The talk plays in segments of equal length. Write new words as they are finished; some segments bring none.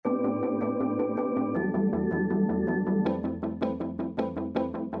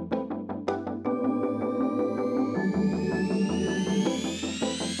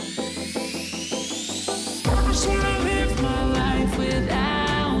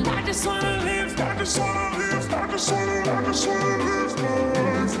Hello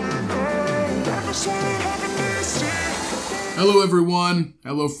everyone,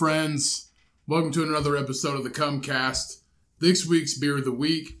 hello friends, welcome to another episode of the Cumcast. This week's beer of the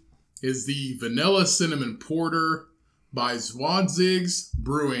week is the Vanilla Cinnamon Porter by Zwanzig's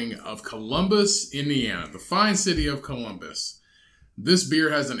Brewing of Columbus, Indiana, the fine city of Columbus. This beer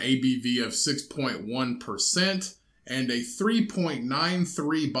has an ABV of 6.1% and a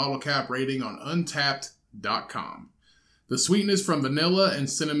 3.93 bottle cap rating on Untappd.com. The sweetness from vanilla and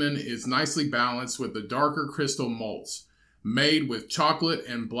cinnamon is nicely balanced with the darker crystal malts, made with chocolate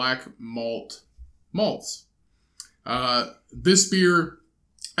and black malts. This beer,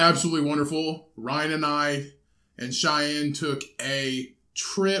 absolutely wonderful. Ryan and I and Cheyenne took a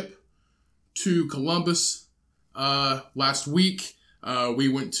trip to Columbus last week. We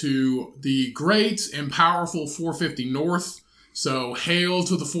went to the great and powerful 450 North. So hail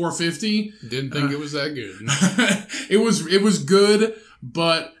to the 450. Didn't think it was that good. It was good,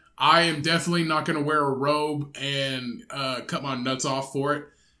 but I am definitely not going to wear a robe and cut my nuts off for it.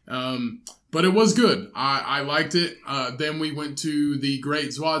 But it was good. I liked it. Then we went to the great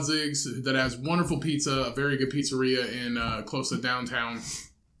Zwanzig's that has wonderful pizza, a very good pizzeria in close to downtown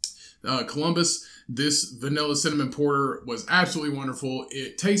Columbus. This vanilla cinnamon porter was absolutely wonderful.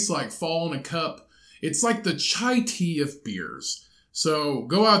 It tastes like fall in a cup. It's like the chai tea of beers. So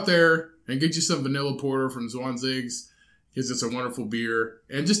go out there and get you some vanilla porter from Zwanzig's, because it's a wonderful beer.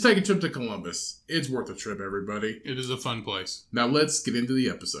 And just take a trip to Columbus. It's worth a trip, everybody. It is a fun place. Now let's get into the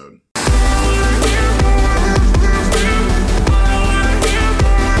episode.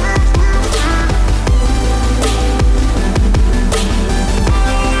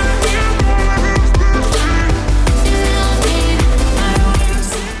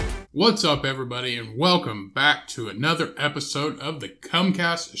 What's up, everybody, and welcome back to another episode of the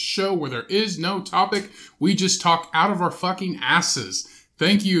Cumcast, a show where there is no topic. We just talk out of our fucking asses.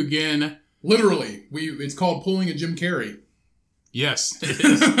 Thank you again. Literally, it's called pulling a Jim Carrey. Yes, it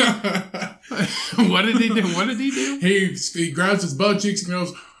is. What did he do? He grabs his butt cheeks and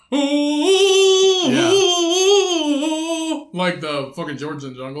goes, oh, yeah. Like the fucking George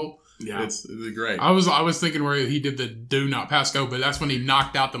in the Jungle. Yeah, it's great. I was thinking where he did the do not pass go, but that's when he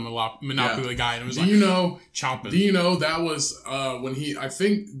knocked out the Monopoly guy, and it was chomping. Do you know that was when I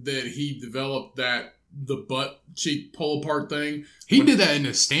think that he developed the butt cheek pull apart thing. He did that in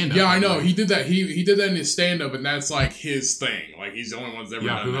his stand up. Yeah, I know. He did that. He did that in his stand up, and that's like his thing. Like he's the only one that's ever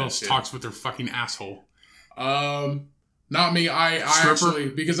done that. Who else talks with their fucking asshole? Not me. I actually,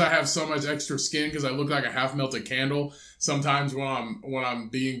 because I have so much extra skin, because I look like a half melted candle. Sometimes when I'm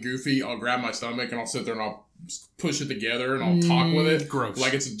being goofy, I'll grab my stomach and I'll sit there and I'll push it together and I'll talk with it. Gross.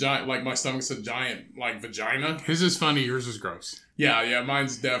 Like it's a giant, like my stomach's a giant, like vagina. His is funny. Yours is gross. Yeah.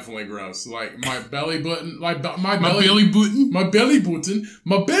 Mine's definitely gross. Like my belly button, my belly button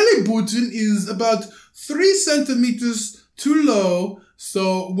is about 3 centimeters too low.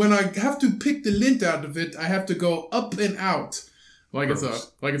 So when I have to pick the lint out of it, I have to go up and out. Like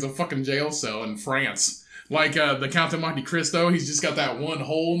gross. It's a fucking jail cell in France. Like the Count of Monte Cristo, he's just got that one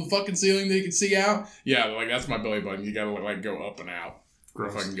hole in the fucking ceiling that you can see out. Yeah, like that's my belly button. You gotta like go up and out.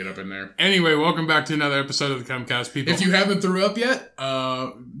 Gross. If I can get up in there. Anyway, welcome back to another episode of the Cumcast, people. If you haven't threw up yet,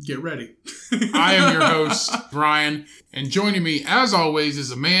 get ready. I am your host, Brian, and joining me, as always,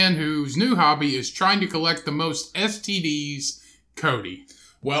 is a man whose new hobby is trying to collect the most STDs, Cody.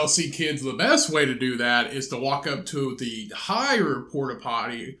 Well, see, kids, the best way to do that is to walk up to the higher porta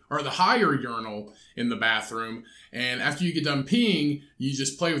potty or the higher urinal in the bathroom, and after you get done peeing, you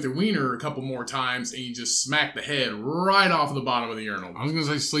just play with your wiener a couple more times, and you just smack the head right off the bottom of the urinal. I was going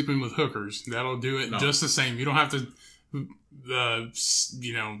to say sleeping with hookers. That'll do it just the same. You don't have to,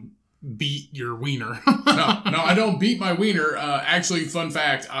 beat your wiener. No, I don't beat my wiener. Actually, fun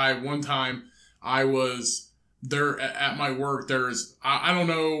fact, one time I was... There at my work, there's I don't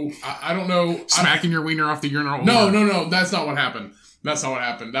know. Smacking your wiener off the urinal. No. That's not what happened. I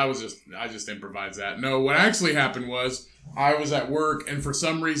just improvised that. No, what actually happened was I was at work, and for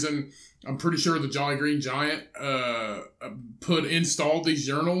some reason, I'm pretty sure the Jolly Green Giant installed these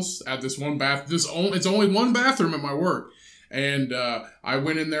urinals at this one it's only one bathroom at my work. And I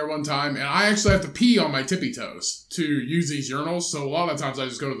went in there one time, and I actually have to pee on my tippy toes to use these urinals. So a lot of times I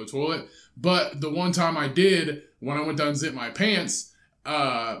just go to the toilet. But the one time I did, when I went to unzip my pants,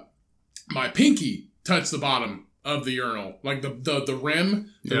 my pinky touched the bottom of the urinal, like the rim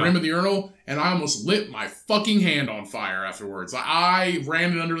of the urinal, and I almost lit my fucking hand on fire afterwards. I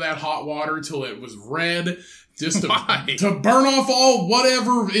ran it under that hot water till it was red, just to burn off all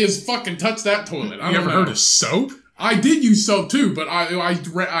whatever is fucking touch that toilet. You ever heard of soap? I did use soap too, but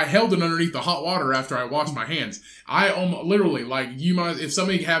I held it underneath the hot water after I washed my hands. I almost literally if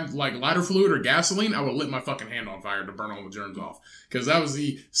somebody had like lighter fluid or gasoline, I would lit my fucking hand on fire to burn all the germs off, because that was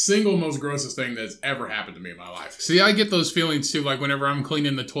the single most grossest thing that's ever happened to me in my life. See, I get those feelings too. Like whenever I'm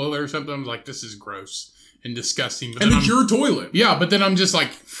cleaning the toilet or something, I'm like, this is gross and disgusting. But and it's your toilet. Yeah, but then I'm just like,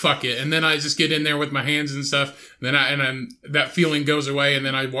 fuck it. And then I just get in there with my hands and stuff. And then that feeling goes away. And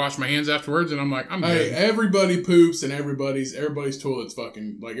then I wash my hands afterwards. And I'm like, I'm good. Hey, everybody poops, and everybody's toilet's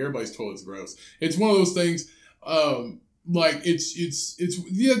fucking, like, everybody's toilet's gross. It's one of those things, like, it's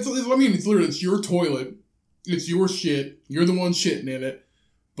literally, it's your toilet. It's your shit. You're the one shitting in it.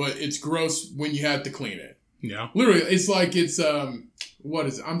 But it's gross when you have to clean it. Yeah. Literally, it's like, what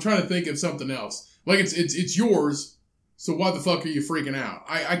is it? I'm trying to think of something else. Like, it's yours, so why the fuck are you freaking out?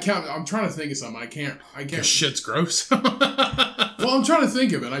 I'm trying to think of something. I can't. Because shit's gross. Well, I'm trying to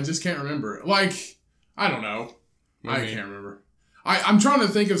think of it. I just can't remember it. Like, I don't know. I can't remember. I'm trying to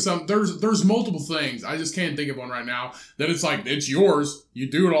think of some. There's multiple things. I just can't think of one right now. That it's like, it's yours. You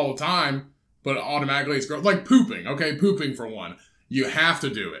do it all the time, but automatically it's gross. Like pooping. Okay, pooping for one. You have to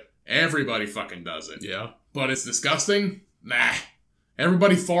do it. Everybody fucking does it. Yeah. But it's disgusting? Nah.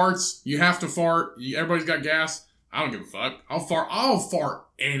 Everybody farts. You have to fart. Everybody's got gas. I don't give a fuck. I'll fart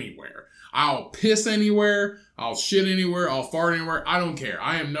anywhere. I'll piss anywhere. I'll shit anywhere. I'll fart anywhere. I don't care.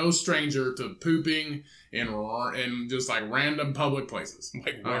 I am no stranger to pooping in just like random public places.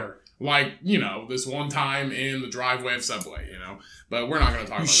 Like where? Like, this one time in the driveway of Subway, But we're not going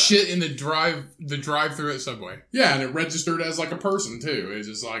to talk about that. Shit in the drive-thru at Subway. Yeah, and it registered as like a person, too. It's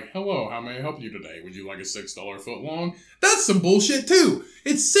just like, hello, how may I help you today? Would you like a $6 foot long? That's some bullshit, too.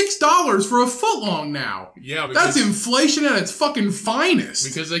 It's $6 for a foot long now. Yeah, that's inflation at its fucking finest.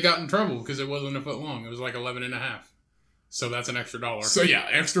 Because they got in trouble because it wasn't a foot long. It was like 11 and a half. So that's an extra $1. So yeah,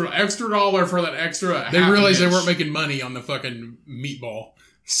 extra $1 for that extra. They realized they weren't making money on the fucking meatball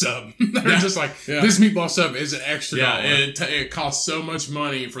sub. They're just like, this meatball sub is an extra $1. It costs so much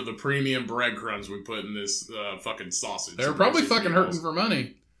money for the premium breadcrumbs we put in this fucking sausage. They're probably fucking hurting for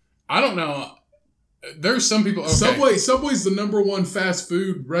money. I don't know. There's some people. Okay. Subway's the number one fast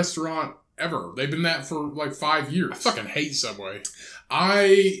food restaurant ever. They've been that for like 5 years. I fucking hate Subway.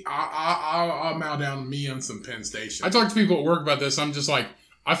 I'll mow down me on some Penn Station. I talk to people at work about this. I'm just like,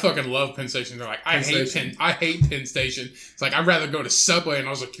 I fucking love Penn Station. They're like, I hate Penn Station. It's like, I'd rather go to Subway. And I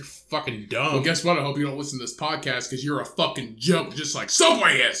was like, you're fucking dumb. Well, guess what? I hope you don't listen to this podcast because you're a fucking joke just like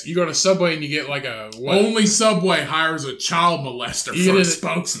Subway is. You go to Subway and you get like a... What? Only Subway hires a child molester for a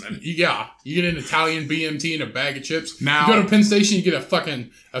spokesman. You get an Italian BMT and a bag of chips. Now, you go to Penn Station, you get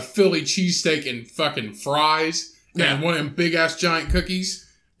a Philly cheesesteak and fucking fries. Yeah. And one of them big-ass giant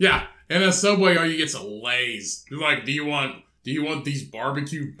cookies. Yeah. And at Subway, all you get's a Lay's. You're like, do you want these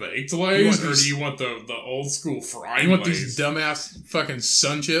barbecue baked Lay's, or do you want the old school fried Lay's? You want these dumbass fucking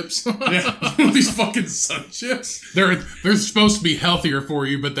sun chips? Yeah, you want these fucking sun chips? They're supposed to be healthier for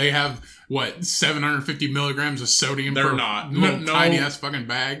you, but they have, 750 milligrams of sodium They're per not. tiny-ass fucking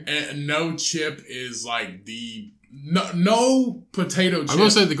bag? And no chip is like the... No potato chip. I will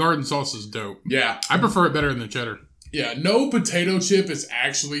say the garden sauce is dope. Yeah. I prefer it better than the cheddar. Yeah, no potato chip is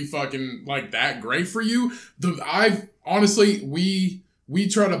actually fucking like that great for you. Honestly, we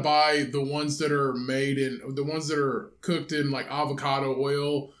try to buy the ones that are the ones that are cooked in like avocado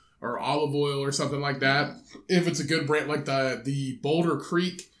oil or olive oil or something like that. If it's a good brand, like the Boulder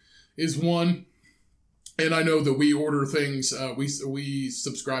Creek is one. And I know that we order things, we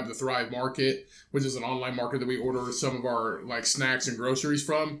subscribe to Thrive Market, which is an online market that we order some of our like snacks and groceries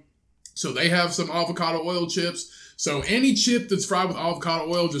from. So they have some avocado oil chips. So any chip that's fried with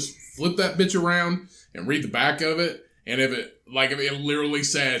avocado oil, just flip that bitch around and read the back of it. And if it literally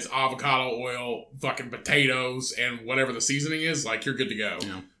says avocado oil, fucking potatoes, and whatever the seasoning is, like you're good to go.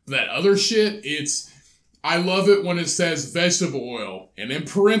 Yeah. That other shit, I love it when it says vegetable oil. And in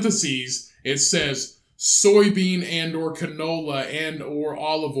parentheses, it says soybean and or canola and or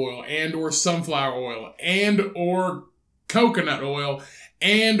olive oil and or sunflower oil and or coconut oil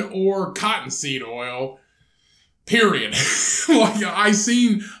and or cottonseed oil, period. I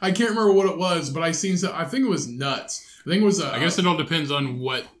can't remember what it was, but I think it was nuts. I guess it all depends on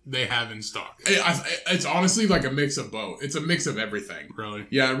what they have in stock. It's honestly like a mix of both. It's a mix of everything. Really?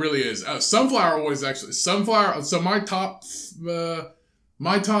 Yeah, it really is. Sunflower oil is actually sunflower. So my top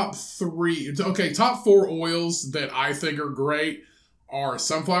three, top four oils that I think are great are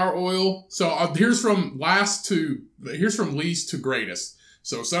sunflower oil. So here's from least to greatest.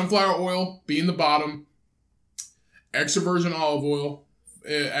 So sunflower oil being the bottom, extra virgin olive oil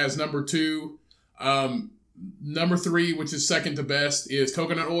as number 2. Number 3, which is second to best, is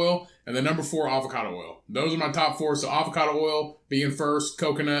coconut oil. and then number 4, avocado oil. Those are my top 4. So avocado oil being first,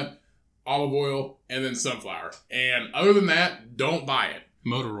 coconut, olive oil, and then sunflower. And other than that, don't buy it.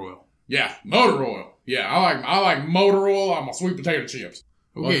 Motor oil. Yeah, motor oil. Yeah, I like motor oil on my sweet potato chips.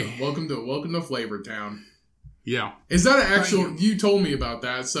 Okay. Welcome to Flavor Town. Yeah. Is that an actual? You told me about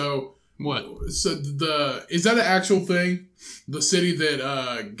that. So what? So is that an actual thing? The city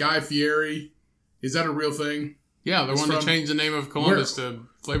that Guy Fieri, is that a real thing? Yeah, they want to change the name of Columbus to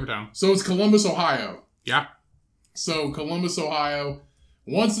Flavor Town. So it's Columbus, Ohio. Yeah. So Columbus, Ohio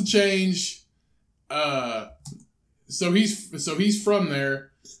wants to change. So he's from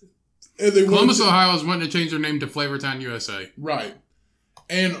there. Columbus, Ohio is wanting to change their name to Flavor Town, USA. Right.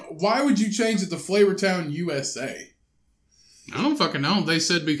 And why would you change it to Flavor Town, USA? I don't fucking know. They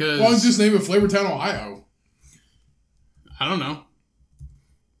said because... Why don't you just name it Flavor Town, Ohio? I don't know.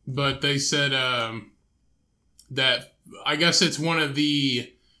 But they said that... I guess it's one of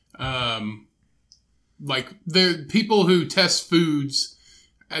the... the people who test foods...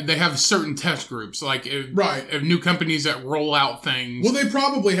 They have certain test groups. Like, if new companies that roll out things... Well, they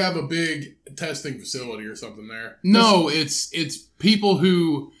probably have a big testing facility or something there. No, it's people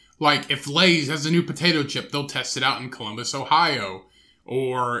who... Like, if Lay's has a new potato chip, they'll test it out in Columbus, Ohio.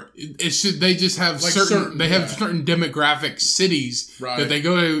 Or they just have like certain demographic cities that they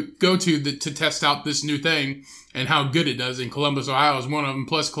go to test out this new thing and how good it does. And Columbus, Ohio is one of them.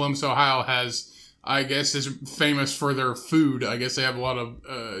 Plus, Columbus, Ohio has, I guess, is famous for their food. I guess they have a lot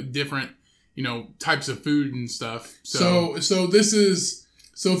of different, types of food and stuff. So this is.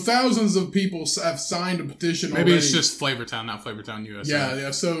 So thousands of people have signed a petition already. Maybe it's just Flavor Town, not Flavor Town USA. Yeah.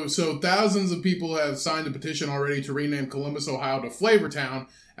 So thousands of people have signed a petition already to rename Columbus, Ohio to Flavor Town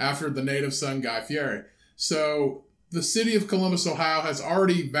after the native son Guy Fieri. So the city of Columbus, Ohio has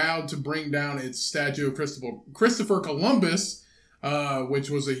already vowed to bring down its statue of Christopher Columbus, which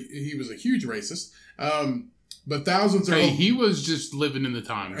he was a huge racist. But thousands are... Hey, he was just living in the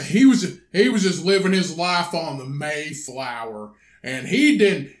times. He was just living his life on the Mayflower. And he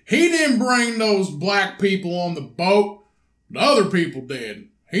didn't bring those black people on the boat. The other people did.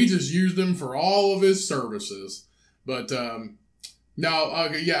 He just used them for all of his services. But he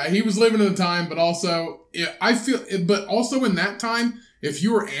was living in the time. But also, but also in that time, if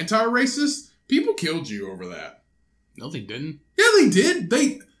you were anti-racist, people killed you over that. No, they didn't. Yeah, they did.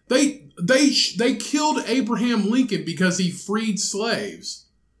 They killed Abraham Lincoln because he freed slaves.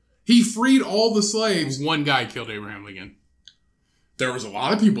 He freed all the slaves. One guy killed Abraham Lincoln. There was a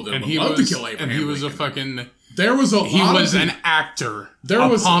lot of people that would love to kill Abraham Lincoln. And he was a fucking... There was a He was an actor.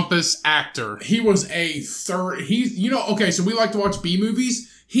 A pompous actor. He was a third... Okay, so we like to watch B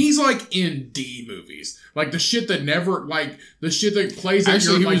movies. He's like in D movies. Like the shit that never... Like, the shit that plays at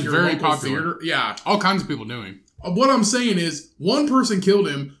your very local theater. Yeah. All kinds of people knew him. What I'm saying is, one person killed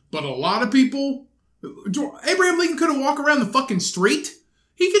him, but a lot of people... Abraham Lincoln couldn't walk around the fucking street.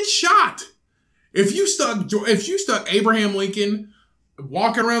 He gets shot. If you stuck Abraham Lincoln...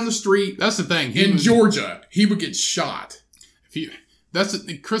 walking around the street. That's the thing. Georgia, he would get shot.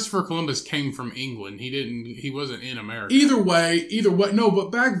 Christopher Columbus came from England. He wasn't in America. Either way. No,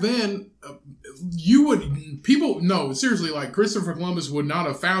 but back then, seriously, like Christopher Columbus would not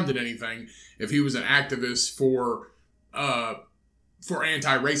have founded anything if he was an activist for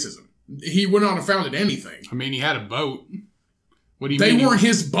anti-racism. He would not have founded anything. I mean, he had a boat. What do you mean? They weren't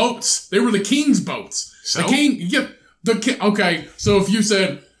his boats. They were the king's boats. So? The king, yeah. Okay, so if you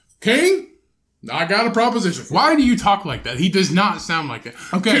said, King, I got a proposition for you. Why do you talk like that? He does not sound like that.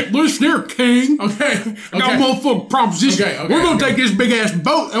 Okay, listen here, King. Okay. I got a motherfucking proposition. Okay, we're going to take this big-ass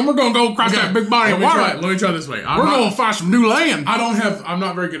boat, and we're going to go across that big body of water. Let me try this way. We're going to find some new land. I'm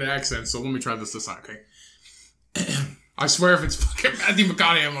not very good at accents, so let me try this time, okay? I swear if it's fucking Matthew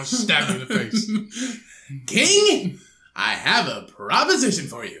McConaughey, I'm going to stab you in the face. King, I have a proposition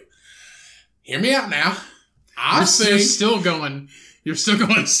for you. Hear me out now. You're still going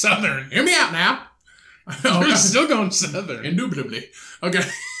Southern. Hear me out now. You're still going Southern. Indubitably. Okay.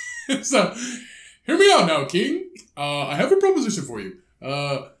 So, hear me out now, King. I have a proposition for you.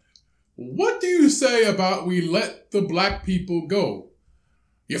 What do you say about we let the black people go?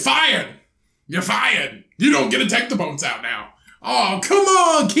 You're fired. You're fired. You don't get to take the boats out now. Oh, come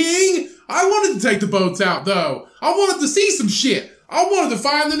on, King. I wanted to take the boats out, though. I wanted to see some shit. I wanted to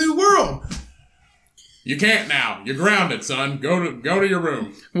find the new world. You can't now. You're grounded, son. Go to your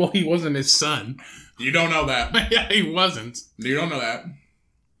room. Well, he wasn't his son. You don't know that. Yeah, he wasn't. You don't know that.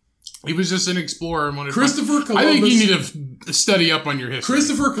 He was just an explorer and wanted Christopher Columbus. I think you need to study up on your history.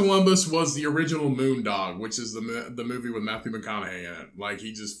 Christopher Columbus was the original Moondog, which is the movie with Matthew McConaughey in it. Like,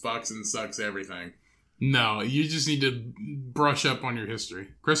 he just fucks and sucks everything. No, you just need to brush up on your history.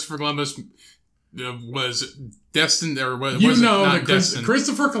 Christopher Columbus was destined, or destined.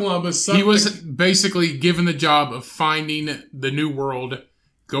 Christopher Columbus. He was basically given the job of finding the New World,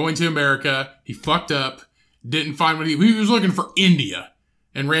 going to America. He fucked up, didn't find what he was looking for India,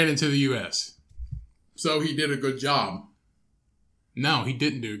 and ran into the U.S. So he did a good job. No, he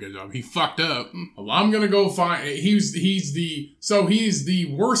didn't do a good job. He fucked up. Well, I'm gonna go find. He's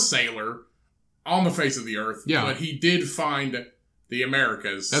the worst sailor on the face of the earth. Yeah, but he did find the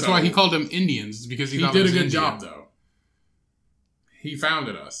Americas. That's why he called them Indians, because he thought did it was a good India. job though. He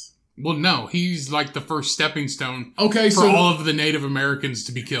founded us. Well, no, he's like the first stepping stone. Okay, for all of the Native Americans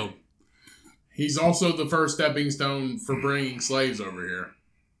to be killed. He's also the first stepping stone for bringing slaves over here.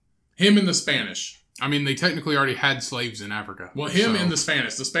 Him and the Spanish. I mean, they technically already had slaves in Africa. Well, him and the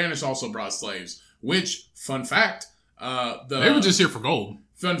Spanish. The Spanish also brought slaves. Which, fun fact, they were just here for gold.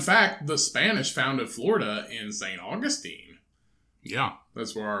 Fun fact, the Spanish founded Florida in St. Augustine. Yeah.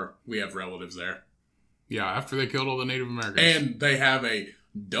 That's where we have relatives there. Yeah, after they killed all the Native Americans. And they have a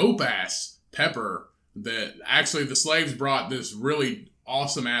dope-ass pepper that actually the slaves brought this really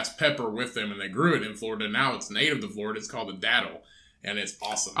awesome-ass pepper with them, and they grew it in Florida. Now it's native to Florida. It's called the Datil, and it's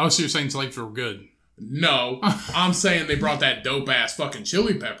awesome. Oh, so you're saying slaves were good? No, I'm saying they brought that dope-ass fucking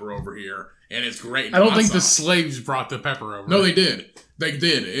chili pepper over here, and it's great. I don't think the slaves brought the pepper over. No, they did. They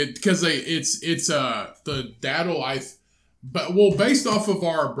did. Because it's the Datil, based off of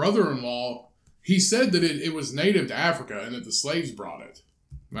our brother-in-law, he said that it was native to Africa and that the slaves brought it.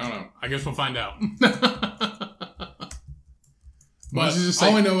 I don't know. I guess we'll find out. But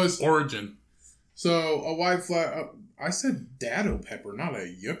all I know is origin. So a white flag. I said Datil pepper, not a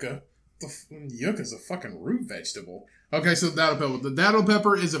yucca. Yucca's a fucking root vegetable. Okay, so Datil pepper. The Datil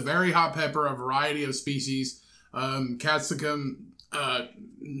pepper is a very hot pepper, a variety of species. Capsicum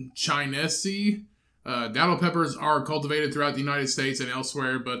chinesi. Datil peppers are cultivated throughout the United States and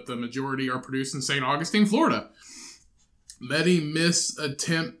elsewhere, but the majority are produced in St. Augustine, Florida. Many myths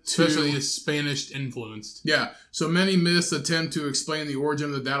attempt to... Especially Spanish influenced. Yeah, so many myths attempt to explain the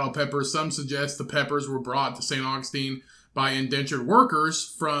origin of the Datil pepper. Some suggest the peppers were brought to St. Augustine by indentured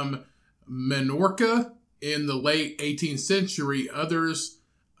workers from Minorca in the late 18th century. Others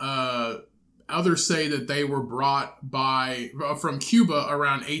say that they were brought from Cuba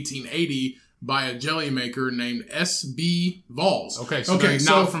around 1880 by a jelly maker named S.B. Valls. Okay, so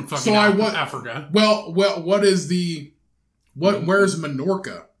not from fucking Africa. Well, what is the... Where's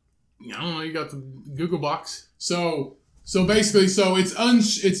Minorca? I don't know. You got the Google box. So basically,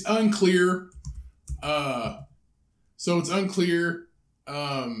 it's unclear.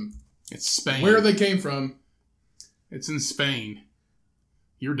 It's Spain. Where they came from. It's in Spain.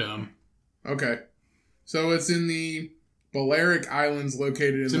 You're dumb. Okay, so it's in the Balearic Islands,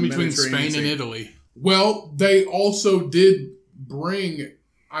 located in the Mediterranean Sea. Between Spain and Italy. Well, they also did bring.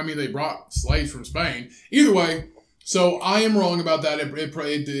 I mean, they brought slaves from Spain. Either way. So I am wrong about that.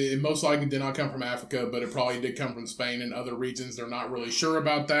 It most likely did not come from Africa, but it probably did come from Spain and other regions. They're not really sure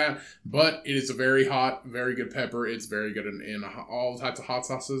about that, but it is a very hot, very good pepper. It's very good in all types of hot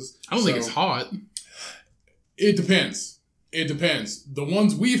sauces. I don't think it's hot. It depends. The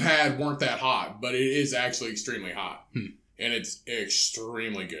ones we've had weren't that hot, but it is actually extremely hot. And it's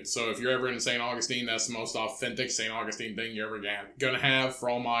extremely good. So if you're ever in St. Augustine, that's the most authentic St. Augustine thing you're ever going to have for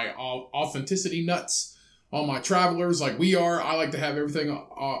all my authenticity nuts. All my travelers, like we are, I like to have everything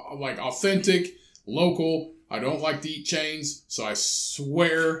like authentic, local. I don't like to eat chains, so I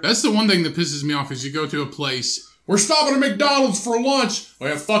swear. That's the one thing that pisses me off is you go to a place. We're stopping at McDonald's for lunch.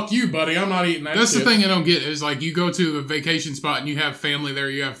 Well, fuck you, buddy. I'm not eating that That's shit. the thing I don't get is like you go to a vacation spot and you have family there,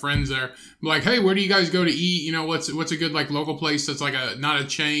 you have friends there. Like, hey, where do you guys go to eat? You know, what's a good like local place that's like not a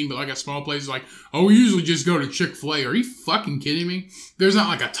chain, but like a small place? Like, oh, we usually just go to Chick-fil-A. Are you fucking kidding me? There's not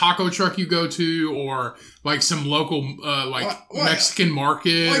like a taco truck you go to or like some local Mexican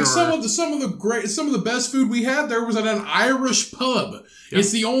market. Like some of the best food we had there was at an Irish pub. Yep.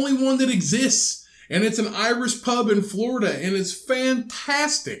 It's the only one that exists. And it's an Irish pub in Florida, and it's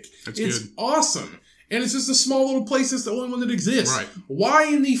fantastic. It's good. Awesome. And it's just a small little place that's the only one that exists. Right. Why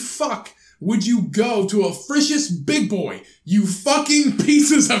in the fuck would you go to a Frisch's Big Boy? You fucking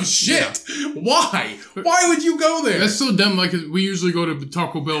pieces of shit. Yeah. Why? Why would you go there? That's so dumb. Like, we usually go to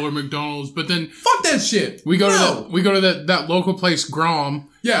Taco Bell or McDonald's, but then... Fuck that shit. We go to that local place, Grom.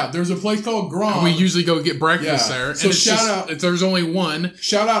 Yeah, there's a place called Grom. And we usually go get breakfast there. So shout out. There's only one.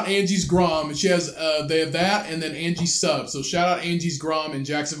 Shout out Angie's Grom. And she has, they have that and then Angie's Sub. So shout out Angie's Grom in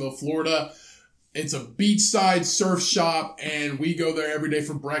Jacksonville, Florida. It's a beachside surf shop, and we go there every day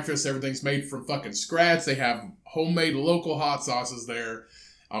for breakfast. Everything's made from fucking scratch. They have homemade local hot sauces there.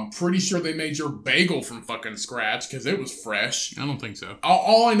 I'm pretty sure they made your bagel from fucking scratch because it was fresh. I don't think so.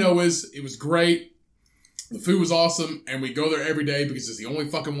 All I know is it was great. The food was awesome, and we go there every day because it's the only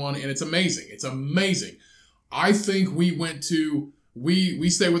fucking one, and it's amazing. It's amazing. I think we went to... We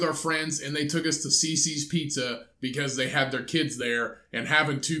stayed with our friends, and they took us to CC's Pizza because they had their kids there, and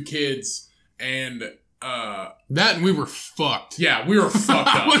having 2 kids, and... that and we were fucked. Yeah, we were fucked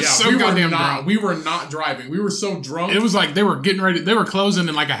up. I was so goddamn drunk. We were not driving. We were so drunk. It was like they were getting ready. They were closing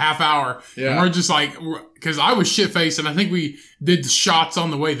in like a half hour. Yeah. And we're just like... Because I was shit-faced, and I think we did the shots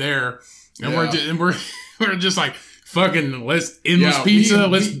on the way there. And we're just like... Fucking, let's end this pizza.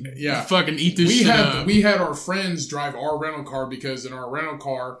 Let's fucking eat this shit up. We had our friends drive our rental car because in our rental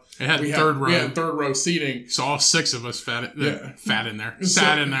car... It had third row. We had third row seating. So all 6 of us sat in there.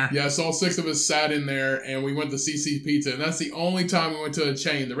 Sat in there. Yeah, so all 6 of us sat in there and we went to CC Pizza. And that's the only time we went to a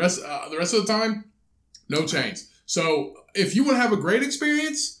chain. The rest of the time, no chains. So if you want to have a great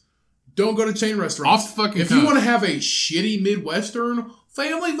experience, don't go to chain restaurants. Off the fucking If you want to have a shitty Midwestern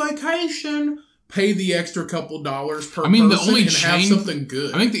family vacation... Pay the extra couple dollars per person and have something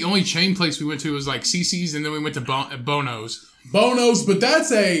good. I think the only chain place we went to was like CC's, and then we went to Bono's. Bono's, but that's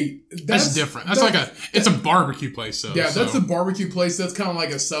different. It's a barbecue place, though. Yeah, that's a barbecue place. That's kind of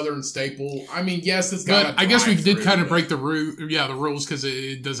like a southern staple. I mean, yes, it's got. But I guess we did kind of break the rules because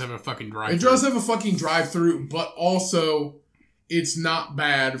it does have a fucking drive-thru. It does have a fucking drive-thru, but also it's not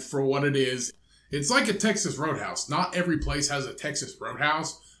bad for what it is. It's like a Texas Roadhouse. Not every place has a Texas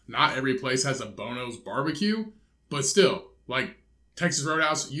Roadhouse. Not every place has a Bono's barbecue, but still, like Texas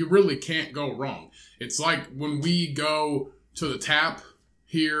Roadhouse, you really can't go wrong. It's like when we go to the Tap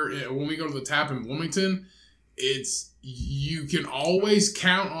here, when we go to the Tap in Wilmington, you can always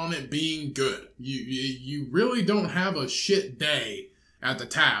count on it being good. You really don't have a shit day at the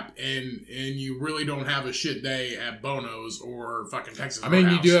Tap, and you really don't have a shit day at Bono's or fucking Texas Roadhouse. I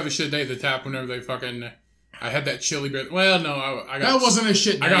mean, you do have a shit day at the Tap whenever they fucking... I had that chili beer. Well, no, I got... That wasn't a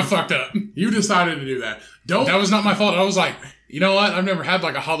shit day. I got fucked up. You decided to do that. That was not my fault. I was like, you know what? I've never had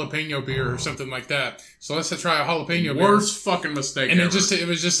like a jalapeno beer or something like that. So let's try a jalapeno beer. Worst fucking mistake and ever. it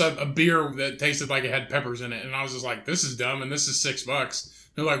was just a beer that tasted like it had peppers in it. And I was just like, this is dumb and this is $6.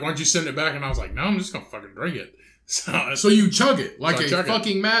 They're like, why don't you send it back? And I was like, no, I'm just going to fucking drink it. So you chug it like a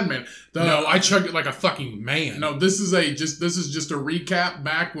fucking madman. No, I chugged it like a fucking man. No, this is just a recap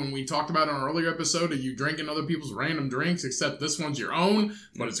back when we talked about in an earlier episode of you drinking other people's random drinks, except this one's your own,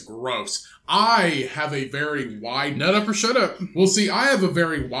 but it's gross. I have a very wide... Nut up or shut up. Well, see, I have a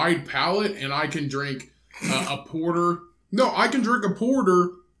very wide palate, and I can drink a porter. No, I can drink a porter,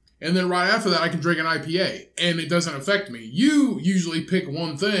 and then right after that, I can drink an IPA, and it doesn't affect me. You usually pick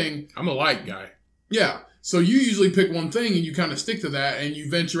one thing. I'm a light guy. Yeah. So you usually pick one thing and you kind of stick to that and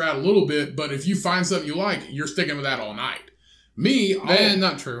you venture out a little bit, but if you find something you like, you're sticking with that all night. Me...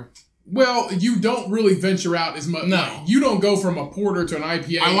 not true. Well, you don't really venture out as much. No. You don't go from a porter to an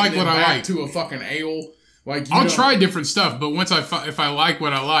IPA I like what I like. to a fucking ale. Like I'll try different stuff, but once if I like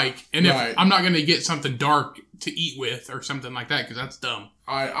what I like, and if I'm not going to get something dark to eat with or something like that, because that's dumb.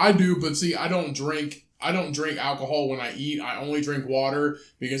 I do, but see, I don't drink alcohol when I eat. I only drink water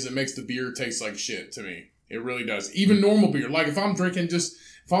because it makes the beer taste like shit to me. It really does. Even normal beer. Like if I'm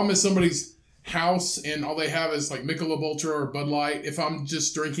at somebody's house and all they have is like Michelob Ultra or Bud Light, if I'm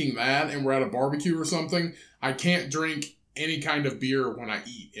just drinking that and we're at a barbecue or something, I can't drink any kind of beer when I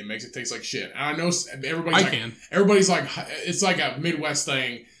eat. It makes it taste like shit. And I know everybody's like, it's like a Midwest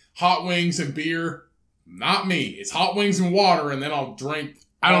thing. Hot wings and beer. Not me. It's hot wings and water and then I'll drink.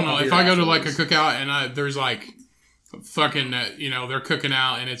 I don't know. If I go to like a cookout and there's like fucking, they're cooking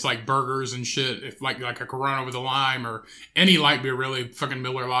out and it's like burgers and shit. If like a Corona with a lime or any light beer, really, fucking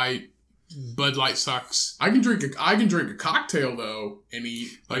Miller Lite, Bud Light sucks. I can drink a cocktail though and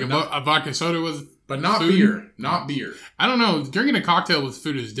eat like a vodka soda with, but not food. Beer, not beer. I don't know. Drinking a cocktail with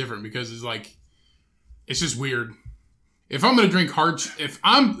food is different because it's just weird. If I'm gonna drink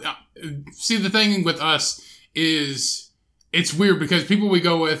see the thing with us is it's weird because people we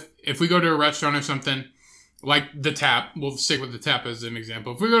go with, if we go to a restaurant or something. Like the Tap, we'll stick with the Tap as an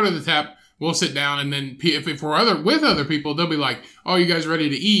example. If we go to the Tap, we'll sit down and then if we're with other people, they'll be like, oh, you guys ready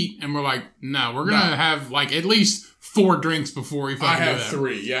to eat? And we're like, no, we're going to have like at least 4 drinks before we fucking do that. I have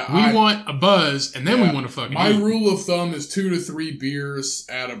 3, yeah. We want a buzz and then we want to fucking eat. My eat. rule of thumb is 2 to 3 beers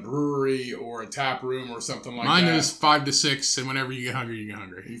at a brewery or a tap room or something like that. Mine is 5 to 6 and whenever you get hungry, you get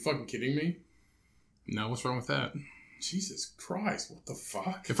hungry. Are you fucking kidding me? No, what's wrong with that? Jesus Christ, what the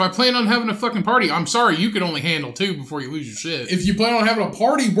fuck? If I plan on having a fucking party, I'm sorry, you can only handle 2 before you lose your shit. If you plan on having a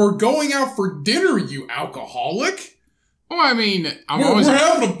party, we're going out for dinner, you alcoholic. Well, I mean, we're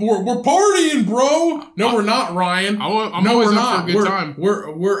partying, bro. No, we're not, Ryan. I'm always up for a good time.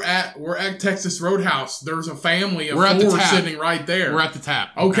 We're at Texas Roadhouse. There's a family of We're four sitting right there. We're at the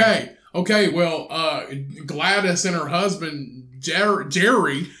tap. Okay. Well, Gladys and her husband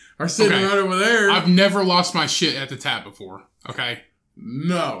Jerry are sitting right over there. I've never lost my shit at the tap before. Okay.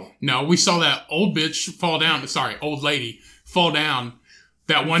 No, we saw that old bitch fall down. Sorry, old lady fall down.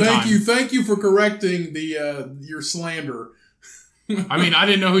 That one time. Thank you for correcting the your slander. I mean, I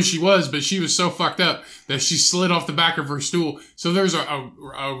didn't know who she was, but she was so fucked up that she slid off the back of her stool. So there's a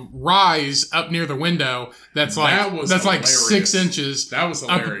rise up near the window that's like 6 inches. That was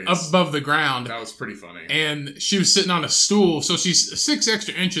hilarious. Up above the ground. That was pretty funny. And she was sitting on a stool, so she's 6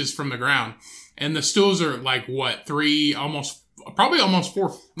 extra inches from the ground, and the stools are like what, probably almost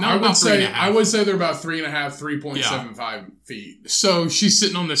 4. No, I would say they're about 3.5, 3.75 feet. So she's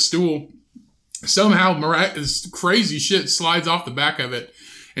sitting on this stool. Somehow, miraculous, crazy shit slides off the back of it,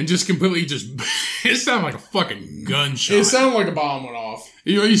 and just completely it sounded like a fucking gunshot. It sounded like a bomb went off.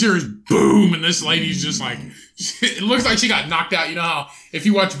 You hear this boom, and this lady's just like, it looks like she got knocked out. You know how if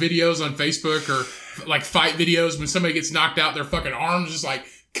you watch videos on Facebook or like fight videos, when somebody gets knocked out, their fucking arms just like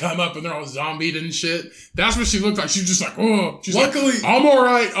come up and they're all zombied and shit. That's what she looked like. She was just like, oh. She's luckily, like, I'm all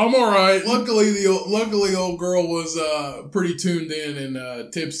right. Luckily, old girl was pretty tuned in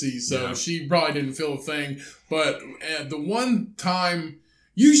and tipsy, so she probably didn't feel a thing. But the one time,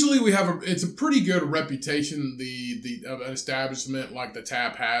 usually we have it's a pretty good reputation of an establishment like the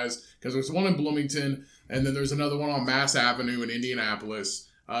Tap has, because there's one in Bloomington and then there's another one on Mass Avenue in Indianapolis.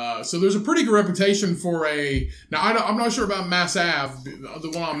 So there's a pretty good reputation for I'm not sure about Mass Ave,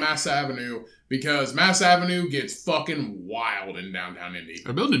 the one on Mass Avenue, because Mass Avenue gets fucking wild in downtown Indy.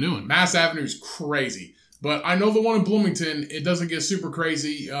 They're building a new one. Mass Avenue's crazy. But I know the one in Bloomington, it doesn't get super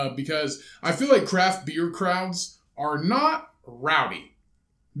crazy, because I feel like craft beer crowds are not rowdy.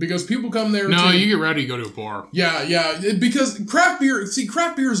 Because people come there No, you get rowdy, you go to a bar. Yeah, because craft beer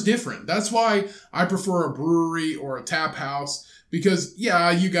is different. That's why I prefer a brewery or a tap house. Because,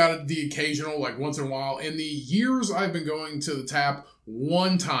 you got the occasional, like, once in a while. In the years I've been going to the Tap,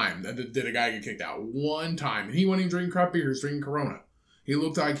 one time did a guy get kicked out. One time. And he wasn't even drinking craft beer. He was drinking Corona. He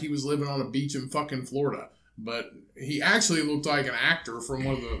looked like he was living on a beach in fucking Florida. But he actually looked like an actor from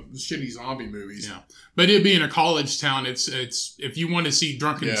one of the shitty zombie movies. Yeah. But it being a college town, it's if you want to see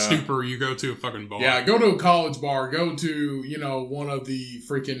drunken stupor, you go to a fucking bar. Yeah, go to a college bar. Go to, one of the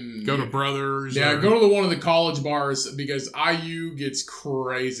freaking... Go to Brothers. Yeah, go to one of the college bars, because IU gets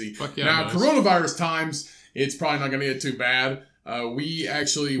crazy. Fuck yeah, now, coronavirus times, it's probably not going to get too bad. We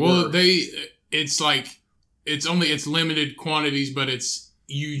actually it's limited quantities, but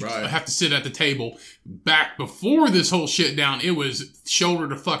you have to sit at the table. Back before this whole shit down, it was shoulder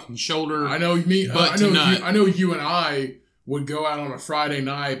to fucking shoulder. I know you and I would go out on a Friday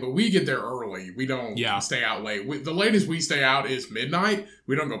night, but we get there early. We don't stay out late. The latest we stay out is midnight.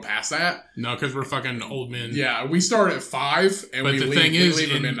 We don't go past that. No, because we're fucking old men. Yeah, we start at 5 and we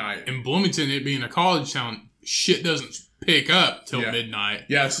leave at midnight. In Bloomington, it being a college town, shit doesn't pick up till midnight.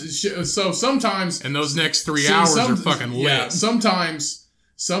 Yeah, so sometimes... And those next 3 hours are fucking lit. Yeah,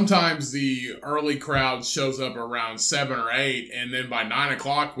 Sometimes the early crowd shows up around 7 or 8, and then by 9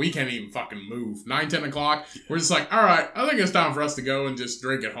 o'clock, we can't even fucking move. 9, 10 o'clock, we're just like, all right, I think it's time for us to go and just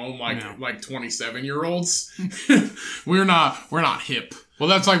drink at home like 27-year-olds. We're not hip. Well,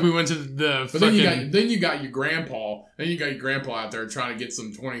 that's like we went to the then you got your grandpa. Then you got your grandpa out there trying to get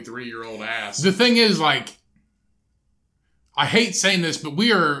some 23-year-old ass. The thing is, like, I hate saying this, but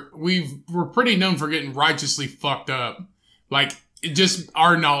we're pretty known for getting righteously fucked up. Like, just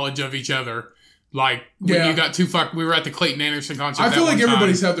our knowledge of each other. Like, when you got too fucked, we were at the Clayton Anderson concert. I feel like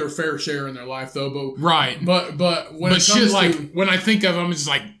everybody's had their fair share in their life, though. But right. But when it comes to... when I think of them, it's just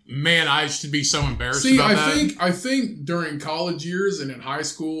like, man, I should be so embarrassed about that. I think during college years and in high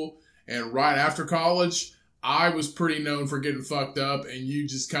school and right after college, I was pretty known for getting fucked up, and you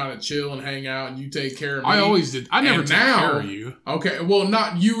just kind of chill and hang out, and you take care of me. I always did. I never took care of you. Okay, well,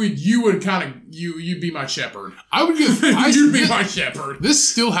 not you. You'd be my shepherd. I would get. You'd be my shepherd. This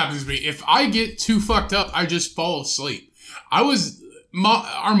still happens to me. If I get too fucked up, I just fall asleep.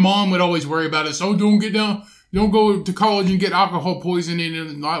 Our mom would always worry about us. Oh, don't get down. Don't go to college and get alcohol poisoning.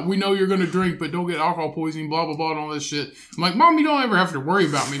 And we know you're going to drink, but don't get alcohol poisoning, blah, blah, blah, and all this shit. I'm like, Mom, you don't ever have to worry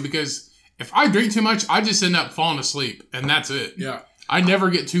about me, because if I drink too much, I just end up falling asleep, and that's it. Yeah. I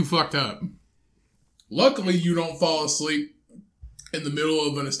never get too fucked up. Luckily, you don't fall asleep in the middle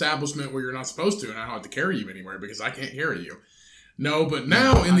of an establishment where you're not supposed to, and I don't have to carry you anywhere because I can't carry you. No, but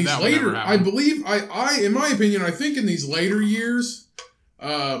now in these later, I believe, in my opinion, I think in these later years,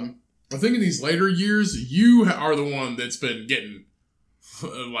 I think in these later years, you are the one that's been getting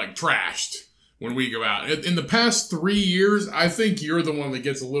like trashed when we go out. In the past 3 years, I think you're the one that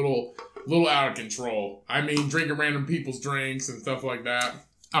gets a little out of control. I mean, drinking random people's drinks and stuff like that.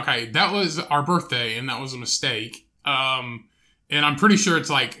 Okay, that was our birthday, and that was a mistake. And I'm pretty sure it's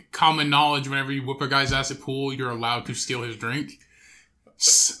like common knowledge whenever you whoop a guy's ass at pool, you're allowed to steal his drink.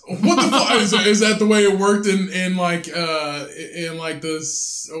 What the fuck? Is that the way it worked in like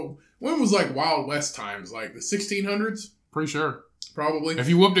this? Oh, when was like Wild West times? Like the 1600s? Pretty sure. Probably. If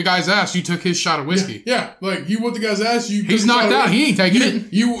you whooped a guy's ass, you took his shot of whiskey. Yeah, like you whooped the guy's ass. He's knocked out. He ain't taking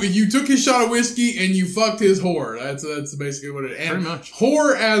it. You took his shot of whiskey and you fucked his whore. That's basically what it is. Pretty much.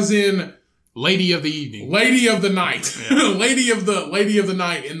 Whore as in lady of the evening, lady of the night, yeah. lady of the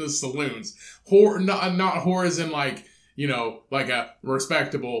night in the saloons. Whore, not whore as in like like a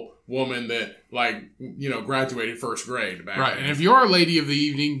respectable woman that like graduated first grade back right. then. And if you're a lady of the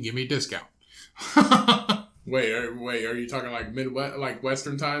evening, give me a discount. Wait, are you talking like Midwest, like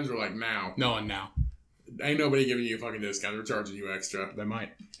Western times, or like now? No, and now. Ain't nobody giving you a fucking discount. They're charging you extra. They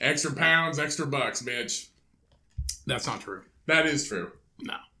might. Extra pounds, extra bucks, bitch. That's not true. That is true.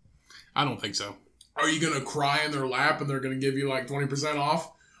 No. I don't think so. Are you going to cry in their lap and they're going to give you like 20%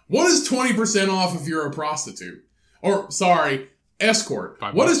 off? What is 20% off if you're a prostitute? Or, sorry, escort.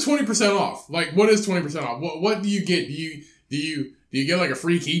 What is 20% off? Like, what is 20% off? What do you get? Do you get like a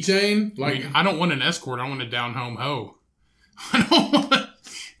free keychain? Like, I don't want an escort. I want a down-home hoe. I don't want...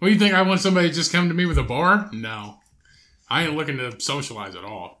 What do you think? I want somebody to just come to me with a bar? No. I ain't looking to socialize at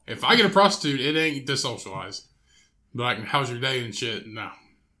all. If I get a prostitute, it ain't to socialize. Like, how's your day and shit? No.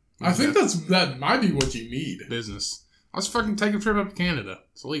 I think that might be what you need. Business. Let's fucking take a trip up to Canada.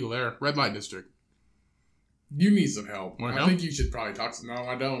 It's illegal there. Red light district. You need some help. Want I help? think you should probably talk to... No,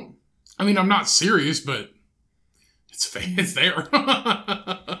 I don't. I mean, I'm not serious, but it's there.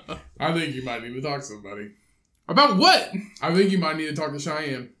 I think you might need to talk to somebody. About what? I think you might need to talk to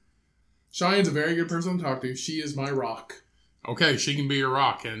Cheyenne. Cheyenne's a very good person to talk to. She is my rock. Okay, she can be your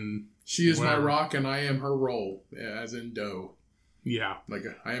rock, and she is whatever. my rock, and I am her roll, as in dough. Yeah. Like,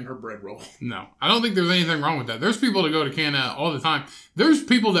 I am her bread roll. No. I don't think there's anything wrong with that. There's people that go to Canada all the time. There's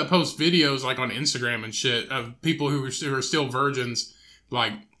people that post videos, like, on Instagram and shit, of people who are still virgins.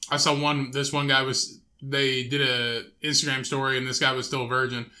 Like, I saw this one guy they did a Instagram story, and this guy was still a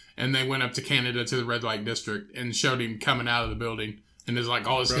virgin, and they went up to Canada to the red light district and showed him coming out of the building. And there's like,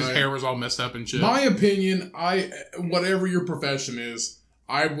 his hair was all messed up and shit. My opinion, whatever your profession is,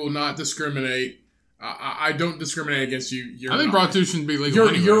 I will not discriminate. I don't discriminate against you. I think prostitution should be legal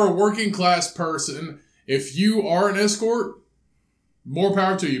anyway. You're a working class person. If you are an escort, more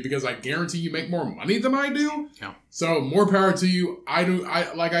power to you, because I guarantee you make more money than I do. Yeah. So more power to you.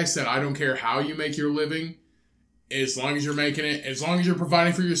 Like I said, I don't care how you make your living, as long as you're making it, as long as you're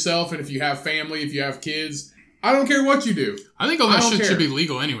providing for yourself, and if you have family, if you have kids, I don't care what you do. I think all that shit should be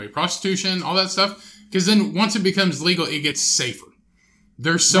legal anyway. Prostitution, all that stuff. Because then once it becomes legal, it gets safer.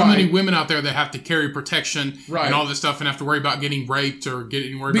 There's so many women out there that have to carry protection and all this stuff and have to worry about getting raped or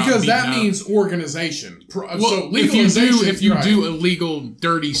getting worried about beaten up. Means organization. Well, so if you do illegal,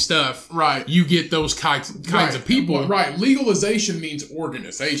 dirty stuff, you get those kinds of people. Right. Legalization means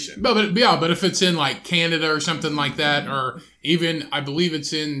organization. But if it's in like Canada or something like that, or even I believe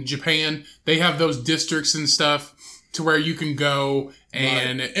it's in Japan, they have those districts and stuff to where you can go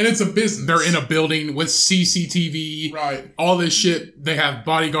and it's a business. They're in a building with CCTV, all this shit. They have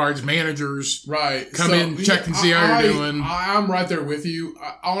bodyguards, managers, come in, check and see how you're doing. I'm right there with you.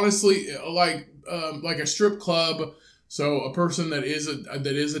 Honestly, like a strip club. So a person that is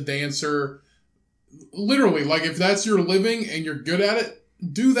a dancer. Literally, like if that's your living and you're good at it,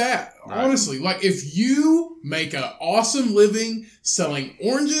 do that. Honestly, like if you make an awesome living selling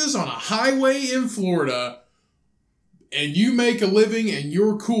oranges on a highway in Florida, and you make a living and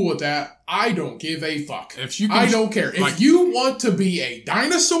you're cool with that, I don't give a fuck. I don't care. If you want to be a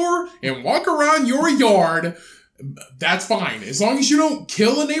dinosaur and walk around your yard, that's fine. As long as you don't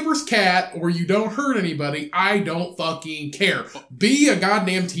kill a neighbor's cat or you don't hurt anybody, I don't fucking care. Be a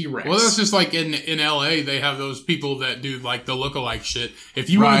goddamn T-Rex. Well, that's just like in LA, they have those people that do like the lookalike shit. If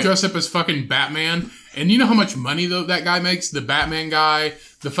you want to dress up as fucking Batman, and you know how much money that guy makes? The Batman guy,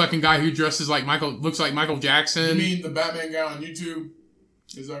 the fucking guy who dresses like looks like Michael Jackson. You mean the Batman guy on YouTube?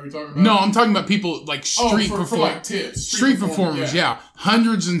 Is that what you're talking about? No, I'm talking about people like street performers. For like tips. Street performers, yeah.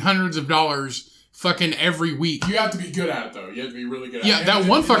 Hundreds and hundreds of dollars fucking every week. You have to be good at it, though. You have to be really good at it. Yeah, that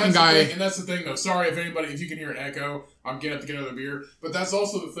one fucking guy. And that's the thing, though. Sorry if you can hear an echo. I'm getting up to get another beer. But that's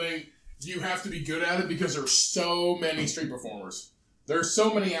also the thing. You have to be good at it because there's so many street performers. There's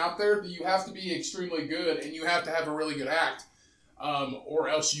so many out there that you have to be extremely good and you have to have a really good act. or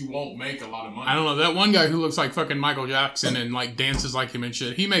else you won't make a lot of money. I don't know. That one guy who looks like fucking Michael Jackson and like dances like him and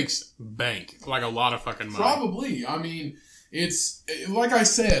shit, he makes bank. Like a lot of fucking money. Probably. I mean, it's like I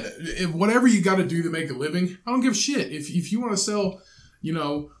said, whatever you got to do to make a living, I don't give a shit. If you want to sell,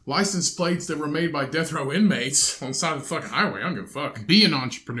 license plates that were made by death row inmates on the side of the fucking highway, I don't give a fuck. Be an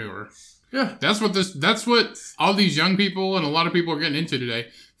entrepreneur. Yeah. That's what all these young people and a lot of people are getting into today.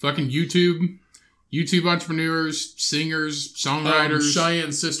 Fucking YouTube entrepreneurs, singers, songwriters.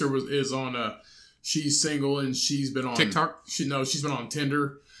 Cheyenne's sister is on she's single and she's been on TikTok. She's been on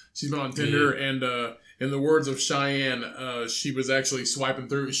Tinder. She's been on Tinder and in the words of Cheyenne, she was actually swiping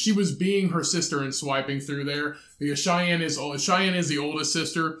through. She was being her sister and swiping through there because Cheyenne is the oldest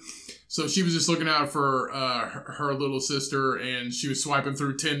sister. So she was just looking out for her little sister, and she was swiping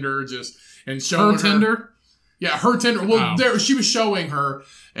through Tinder and showing her Tinder. Yeah, her Tinder. Well, there she was showing her,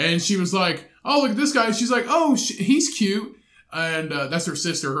 and she was like, "Oh, look at this guy." She's like, "Oh, he's cute," and that's her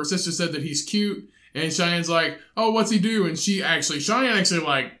sister. Her sister said that he's cute, and Cheyenne's like, "Oh, what's he do?" And Cheyenne actually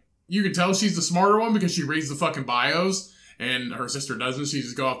like, you can tell she's the smarter one because she reads the fucking bios, and her sister doesn't. She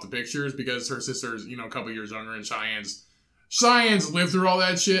just go off the pictures because her sister's a couple years younger, and Cheyenne's lived through all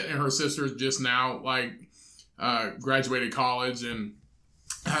that shit, and her sister's just now like graduated college and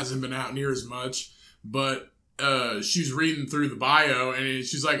hasn't been out near as much, but. She's reading through the bio and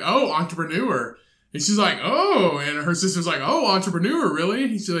she's like, "Oh, entrepreneur." And she's like, "Oh," and her sister's like, "Oh, entrepreneur, really?"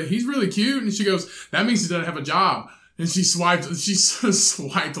 And she's like, "He's really cute." And she goes, "That means he doesn't have a job." And she swiped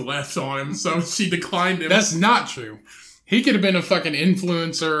left on him, so she declined him. That's not true. He could have been a fucking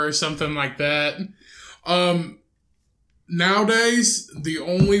influencer or something like that. Nowadays, the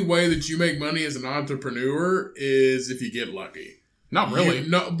only way that you make money as an entrepreneur is if you get lucky. Not really.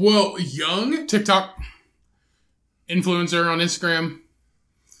 Young TikTok. Influencer on Instagram,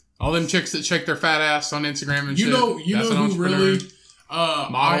 all them chicks that shake their fat ass on Instagram and shit. You know who really?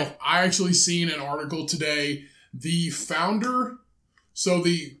 Model. I actually seen an article today. The founder,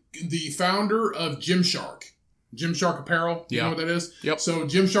 the founder of Gymshark Apparel. You know what that is? Yep. So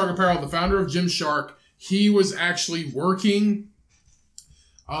Gymshark Apparel, the founder of Gymshark, he was actually working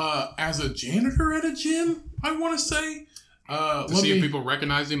as a janitor at a gym. I want to say. To see if people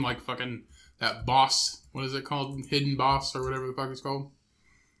recognize him, like fucking that boss. What is it called? Hidden Boss or whatever the fuck it's called.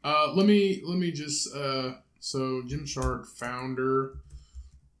 Let me just so Gymshark founder.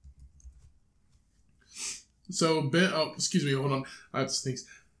 So Ben, excuse me, hold on. I have to sneeze.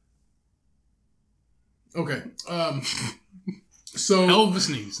 Okay. So hell of a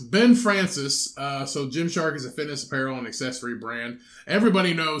sneeze. Ben Francis. So Gymshark is a fitness apparel and accessory brand.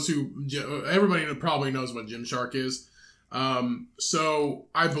 Everybody probably knows what Gymshark is. So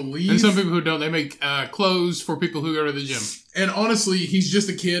I believe... And some people who don't, they make clothes for people who go to the gym. And honestly, he's just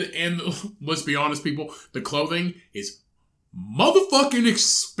a kid, and let's be honest, people, the clothing is motherfucking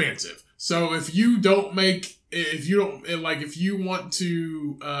expensive. So if you want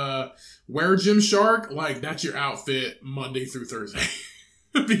to wear Gymshark, like, that's your outfit Monday through Thursday.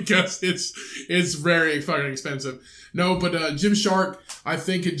 Because it's very fucking expensive. No, but Gymshark, I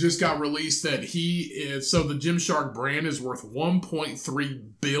think it just got released that so the Gymshark brand is worth $1.3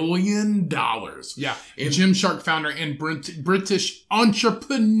 billion. Yeah. And Gymshark founder and British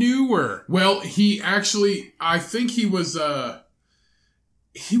entrepreneur. Well, I think he was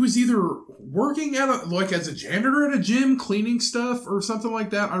either working as a janitor at a gym, cleaning stuff or something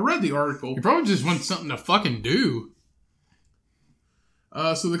like that. I read the article. He probably just wants something to fucking do.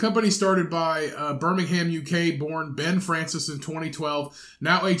 So the company started by Birmingham, UK born Ben Francis in 2012,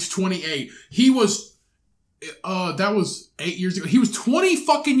 now age 28. He was, that was 8 years ago. He was 20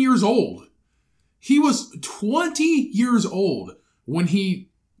 fucking years old. He was 20 years old when he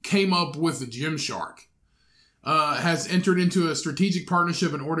came up with the Gymshark. Has entered into a strategic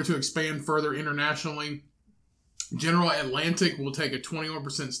partnership in order to expand further internationally. General Atlantic will take a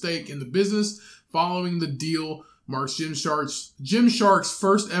 21% stake in the business. Following the deal marks Gymshark's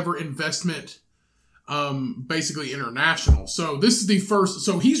first ever investment, basically international. So this is the first.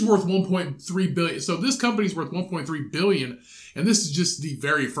 So he's worth 1.3 billion. So this company's worth 1.3 billion, and this is just the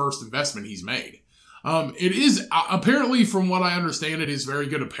very first investment he's made. It is apparently, from what I understand, it is very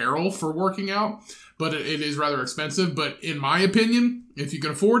good apparel for working out, but it is rather expensive. But in my opinion, if you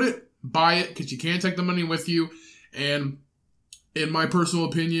can afford it, buy it because you can't take the money with you. And in my personal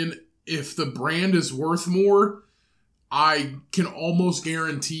opinion, if the brand is worth more, I can almost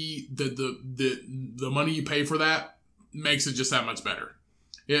guarantee that the money you pay for that makes it just that much better.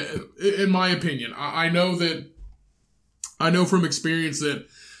 In my opinion, I know from experience that,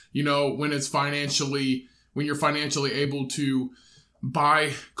 when you're financially able to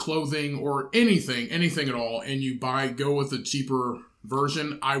buy clothing or anything at all, and you go with a cheaper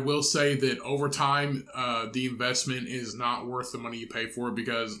version, I will say that over time, the investment is not worth the money you pay for it,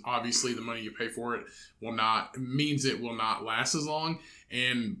 because obviously the money you pay for it means it will not last as long.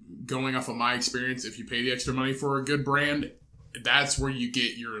 And going off of my experience, if you pay the extra money for a good brand, that's where you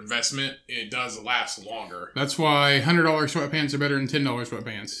get your investment. It does last longer. That's why $100 sweatpants are better than $10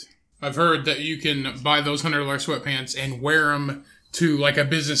 sweatpants. I've heard that you can buy those $100 sweatpants and wear them to like a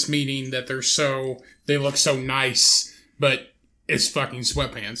business meeting that they look so nice, but it's fucking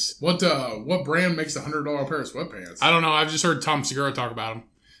sweatpants. What brand makes a $100 pair of sweatpants? I don't know. I've just heard Tom Segura talk about them.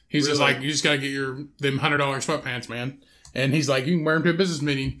 He's just like, you just gotta get them $100 sweatpants, man. And he's like, you can wear them to a business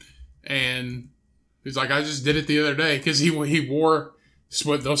meeting. And he's like, I just did it the other day, because he wore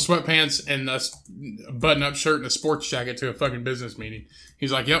those sweatpants and a button-up shirt and a sports jacket to a fucking business meeting.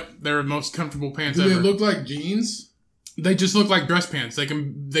 He's like, yep, they're the most comfortable pants ever. Do they look like jeans? They just look like dress pants. They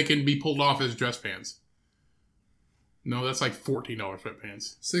can be pulled off as dress pants. No, that's like $14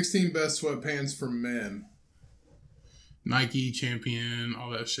 sweatpants. 16 best sweatpants for men. Nike, Champion,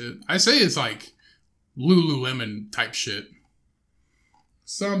 all that shit. I say it's like Lululemon type shit.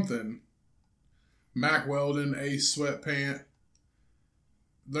 Something. Mack Weldon Ace sweatpant.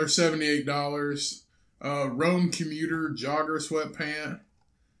 They're $78. Rome Commuter Jogger sweatpant.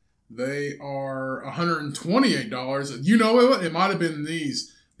 They are $128. You know what? It might have been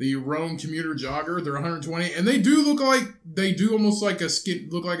these. The Rome Commuter Jogger. They're $120, and they do almost like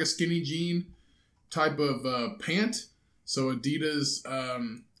look like a skinny jean type of pant. So Adidas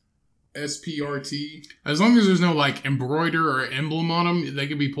SPRT. As long as there's no like embroider or emblem on them, they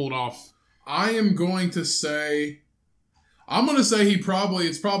can be pulled off. I'm going to say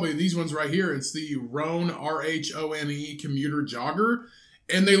it's probably these ones right here. It's the Rhone RHONE Commuter Jogger.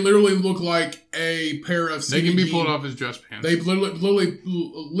 And they literally look like a pair of skinny... They can be pulled off as dress pants. They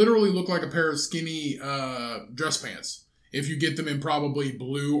literally look like a pair of skinny dress pants. If you get them in probably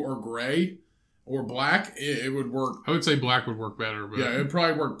blue or gray or black, it would work. I would say black would work better. But... Yeah, it would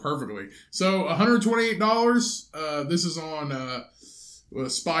probably work perfectly. So $128. This is on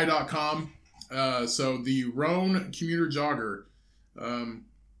spy.com. So the Rhone Commuter Jogger.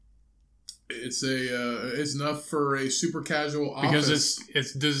 It's enough for a super casual office. Because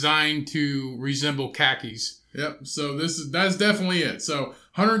it's designed to resemble khakis. Yep. So that's definitely it. So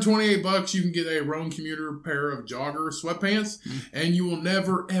 $128, you can get a Rhone Commuter pair of jogger sweatpants, and you will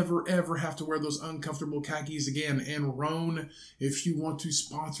never, ever, ever have to wear those uncomfortable khakis again. And Rhone, if you want to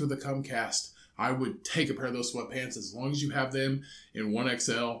sponsor the Comcast, I would take a pair of those sweatpants. As long as you have them in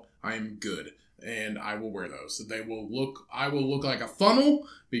 1XL, I am good. And I will wear those. I will look like a funnel,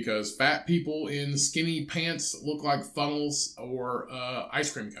 because fat people in skinny pants look like funnels or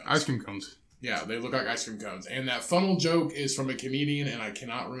ice cream cones. Ice cream cones. Yeah, they look like ice cream cones. And that funnel joke is from a comedian, and I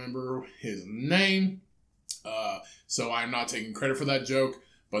cannot remember his name. So I'm not taking credit for that joke.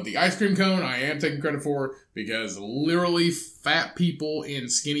 But the ice cream cone, I am taking credit for, because literally fat people in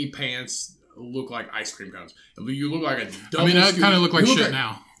skinny pants look like ice cream cones. You look like a double I kind of look like shit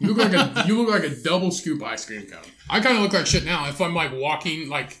now. You look like a double scoop ice cream cone. I kind of look like shit now. If I'm like walking,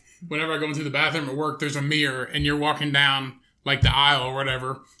 like whenever I go into the bathroom at work, there's a mirror and you're walking down like the aisle or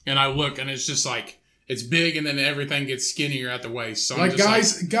whatever, and I look and it's just like it's big, and then everything gets skinnier at the waist. So like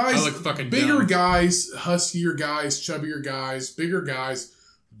guys, I look fucking bigger dumb. guys, huskier guys, chubbier guys, bigger guys,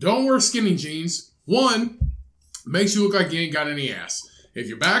 don't wear skinny jeans. One, makes you look like you ain't got any ass. If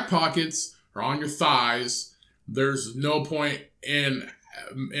your back pockets are on your thighs, there's no point in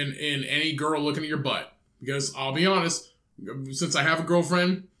any girl looking at your butt. Because I'll be honest, since I have a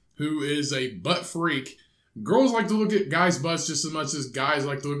girlfriend who is a butt freak, girls like to look at guys' butts just as much as guys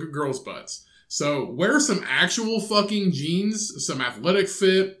like to look at girls' butts. So wear some actual fucking jeans, some athletic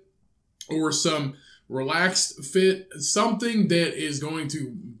fit, or some relaxed fit, something that is going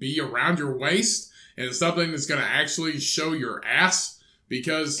to be around your waist and something that's going to actually show your ass.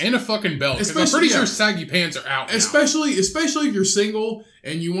 And a fucking belt. Because I'm pretty sure saggy pants are out now. Especially if you're single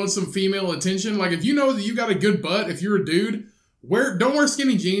and you want some female attention. Like, if you know that you got a good butt, if you're a dude, don't wear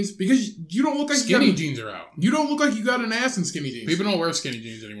skinny jeans, because you don't look like skinny jeans are out. You don't look like you got an ass in skinny jeans. People don't wear skinny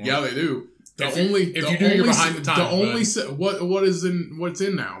jeans anymore. Yeah, they do. If you do, you're behind the time. What's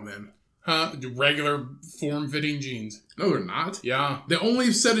in now then? Regular form-fitting jeans. No, they're not. Yeah. The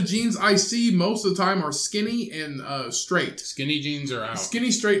only set of jeans I see most of the time are skinny and straight. Skinny jeans are out. Skinny,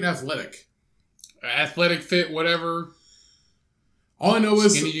 straight, and athletic. Athletic fit, whatever. All I know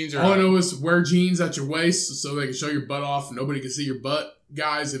is wear jeans at your waist so they can show your butt off. Nobody can see your butt.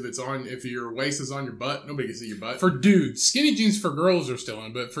 Guys, if your waist is on your butt, nobody can see your butt. For dudes, skinny jeans for girls are still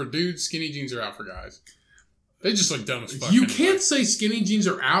in, but for dudes, skinny jeans are out for guys. They just look dumb as fuck. You can't say skinny jeans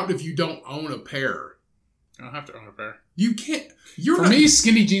are out if you don't own a pair. I don't have to own a pair. You can't. For me,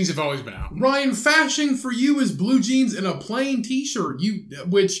 skinny jeans have always been out. Ryan, fashion for you is blue jeans and a plain t-shirt.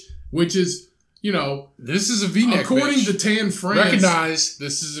 Which is, This is a V-neck, according to Tan France. Recognize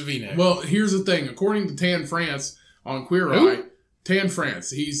this is a V-neck. Well, here's the thing. According to Tan France on Queer Eye, Tan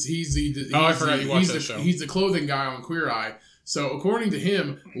France, he's I forgot you watched that show. He's the clothing guy on Queer Eye. So according to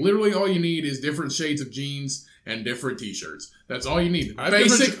him, literally all you need is different shades of jeans and different t-shirts. That's all you need.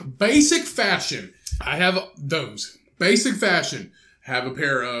 Basic fashion. I have those. Basic fashion. Have a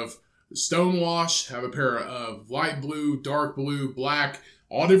pair of Stonewash. Have a pair of light blue, dark blue, black,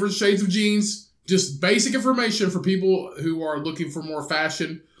 all different shades of jeans. Just basic information for people who are looking for more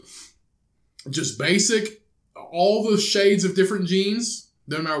fashion. Just basic, all the shades of different jeans,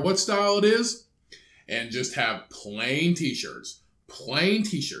 no matter what style it is. And just have plain t-shirts. Plain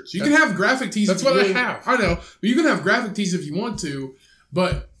t-shirts. You can have graphic tees. That's what I have. I know. But you can have graphic tees if you want to.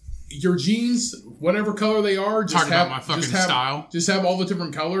 But your jeans, whatever color they are, just talking about my fucking style. Just have all the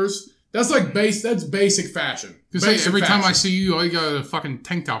different colors. That's like that's basic fashion. Every time I see you, all you got a fucking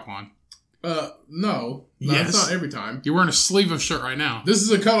tank top on. No. Yes. That's not every time. You're wearing a sleeveless shirt right now. This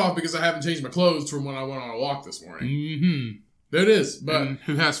is a cutoff because I haven't changed my clothes from when I went on a walk this morning. Mm-hmm. There it is. But and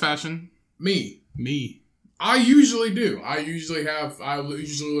who has fashion? Me. I usually do. I usually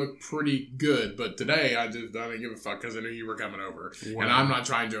look pretty good, but today I didn't give a fuck because I knew you were coming over. Wow. And I'm not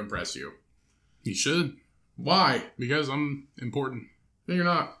trying to impress you. You should. Why? Because I'm important. No, you're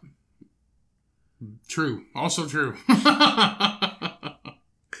not. True. Also true.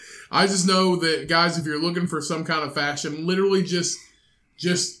 I just know that, guys, if you're looking for some kind of fashion, literally just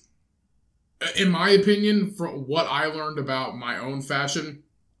in my opinion, from what I learned about my own fashion,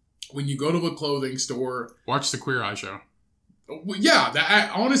 when you go to a clothing store, watch the Queer Eye show. Yeah,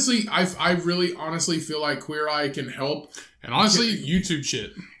 I really honestly feel like Queer Eye can help. And honestly, YouTube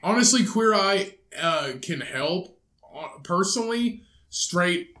shit. Honestly, Queer Eye can help personally,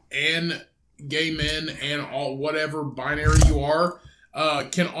 straight and gay men and all whatever binary you are,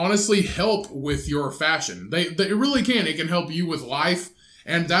 can honestly help with your fashion. They really can. It can help you with life,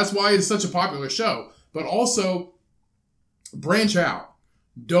 and that's why it's such a popular show. But also, branch out.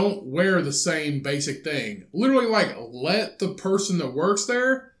 Don't wear the same basic thing. Literally, let the person that works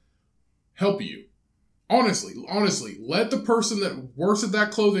there help you. Honestly, let the person that works at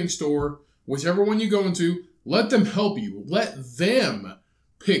that clothing store, whichever one you go into, let them help you. Let them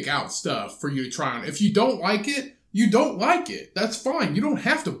pick out stuff for you to try on. If you don't like it, you don't like it. That's fine. You don't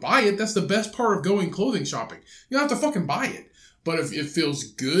have to buy it. That's the best part of going clothing shopping. You don't have to fucking buy it. But if it feels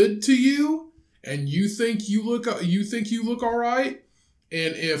good to you and you think you look all right,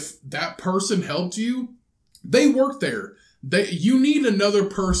 and if that person helped you, they work there. You need another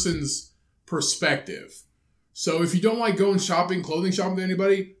person's perspective. So if you don't like going clothing shopping with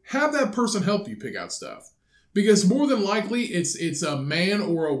anybody, have that person help you pick out stuff. Because more than likely, it's a man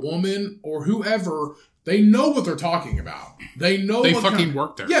or a woman or whoever. They know what they're talking about. They know they fucking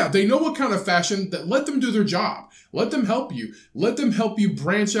work there. Yeah, they know what kind of fashion. Let them do their job. Let them help you. Let them help you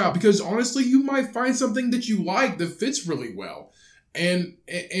branch out. Because honestly, you might find something that you like that fits really well. And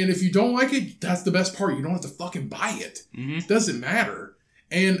if you don't like it, that's the best part. You don't have to fucking buy it. Mm-hmm. It doesn't matter.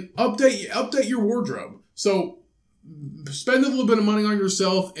 And update your wardrobe. So spend a little bit of money on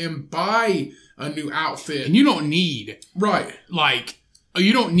yourself and buy a new outfit. And you don't need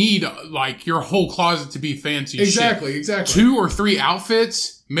you don't need your whole closet to be fancy. Exactly. 2 or 3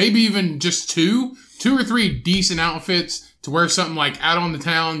 outfits, maybe even just 2 or 3 decent outfits to wear something out on the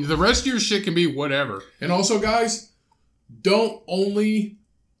town. The rest of your shit can be whatever. And also, guys, don't only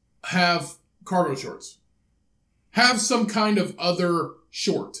have cargo shorts. Have some kind of other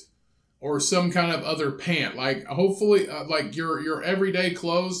short or some kind of other pant. Hopefully, your everyday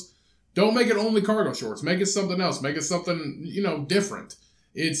clothes. Don't make it only cargo shorts. Make it something else. Make it something, different.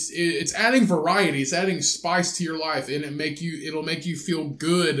 It's adding variety. It's adding spice to your life, and it'll make you feel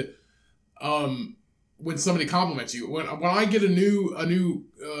good. When somebody compliments you, when I get a new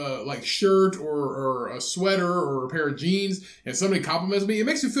shirt or a sweater or a pair of jeans, and somebody compliments me, it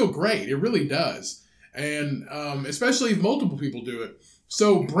makes me feel great. It really does, and especially if multiple people do it.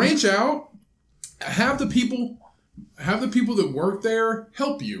 So branch out. Have the people that work there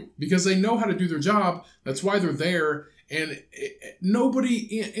help you because they know how to do their job. That's why they're there. And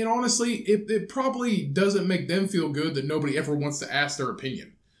honestly, it probably doesn't make them feel good that nobody ever wants to ask their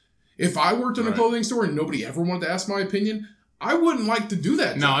opinion. If I worked in a clothing store and nobody ever wanted to ask my opinion, I wouldn't like to do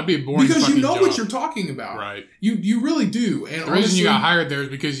that. No, it'd be a boring because you know job. what you're talking about. Right. You really do. And the reason you got hired there is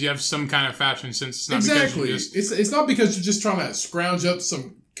because you have some kind of fashion sense. It's not exactly. It's not because you're just trying to scrounge up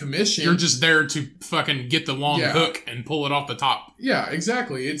some commission. You're just there to fucking get the long hook and pull it off the top. Yeah,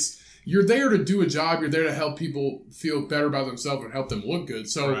 exactly. You're there to do a job. You're there to help people feel better about themselves and help them look good.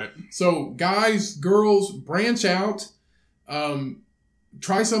 So guys, girls, branch out.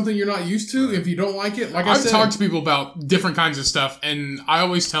 Try something you're not used to. If you don't like it, like I've talked to people about different kinds of stuff, and I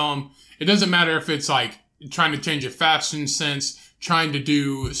always tell them it doesn't matter if it's like trying to change a fashion sense, trying to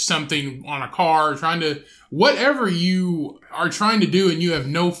do something on a car, whatever you are trying to do, and you have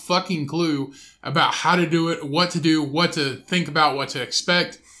no fucking clue about how to do it, what to do, what to think about, what to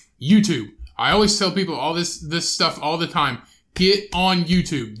expect. YouTube. I always tell people all this stuff all the time. Get on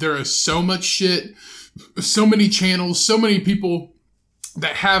YouTube. There is so much shit, so many channels, so many people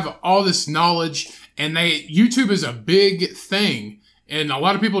that have all this knowledge, and YouTube is a big thing, and a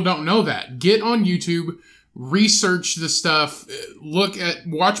lot of people don't know that. Get on YouTube, research the stuff,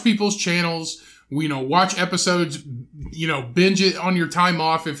 watch people's channels, watch episodes, binge it on your time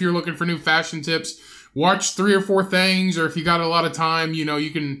off. If you're looking for new fashion tips, watch 3 or 4 things, or if you got a lot of time, you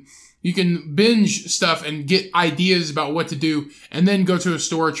can binge stuff and get ideas about what to do, and then go to a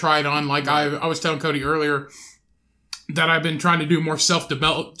store, try it on. Like I was telling Cody earlier that I've been trying to do more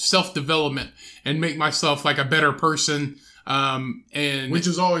self-development and make myself like a better person. And which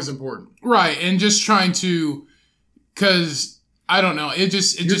is always important. Right. And just trying to, cause I don't know.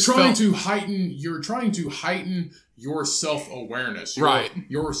 You're trying to heighten your self-awareness. Right.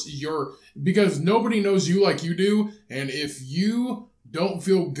 Because nobody knows you like you do. And if you don't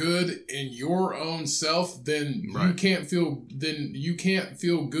feel good in your own self, then you can't feel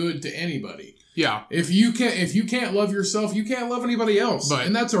good to anybody. Yeah. If you can't love yourself, you can't love anybody else.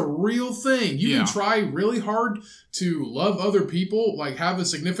 And that's a real thing. You can try really hard to love other people, like have a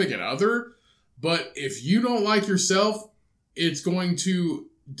significant other, but if you don't like yourself, it's going to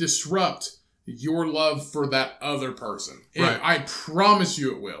disrupt your love for that other person. Right. I promise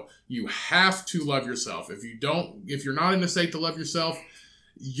you it will. You have to love yourself. If you're not in a state to love yourself,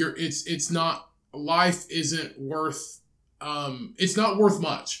 life isn't worth, it's not worth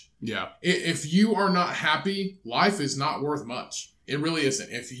much. Yeah. If you are not happy, life is not worth much. It really isn't.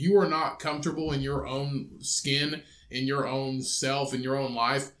 If you are not comfortable in your own skin, in your own self, in your own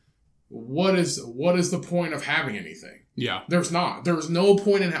life, what is the point of having anything? Yeah. There's not. There's no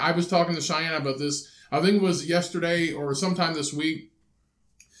point in... I was talking to Cheyenne about this, I think it was yesterday or sometime this week.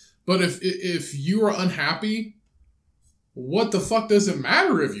 But if you are unhappy, what the fuck does it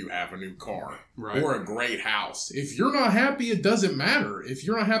matter if you have a new car or a great house? If you're not happy, it doesn't matter. If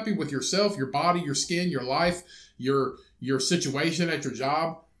you're not happy with yourself, your body, your skin, your life, your situation at your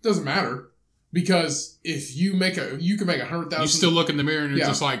job, it doesn't matter. Because if you can make $100,000, you still look in the mirror and you're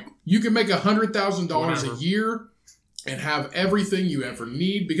just like, you can make $100,000 a year and have everything you ever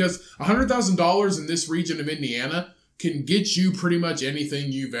need. Because $100,000 in this region of Indiana can get you pretty much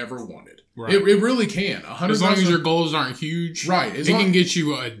anything you've ever wanted. Right. It really can. As long as your goals aren't huge, right? It can get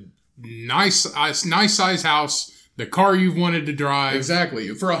you a nice size house, the car you've wanted to drive. Exactly.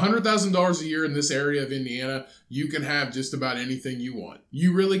 For $100,000 a year in this area of Indiana, you can have just about anything you want.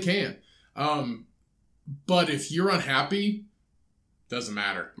 You really can. But if you're unhappy, doesn't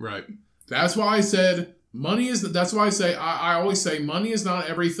matter. Right. That's why I said money is. That's why I always say money is not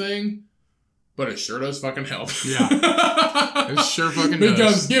everything. But it sure does fucking help. Yeah. It sure fucking does.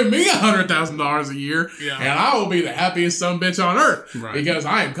 Because give me $100,000 a year, and I will be the happiest sumbitch on earth. Right. Because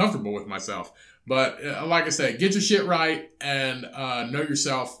I am comfortable with myself. But like I said, get your shit right and know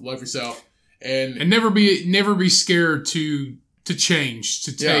yourself, love yourself, and never be scared to change,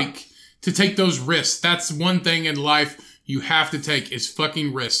 to take those risks. That's one thing in life you have to take is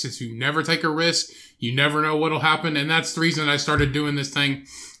fucking risks. If you never take a risk, you never know what'll happen. And that's the reason I started doing this thing,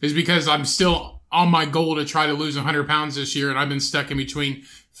 is because I'm still on my goal to try to lose 100 pounds this year. And I've been stuck in between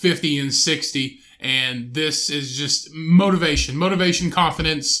 50 and 60. And this is just motivation,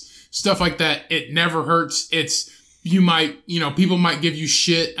 confidence, stuff like that. It never hurts. People might give you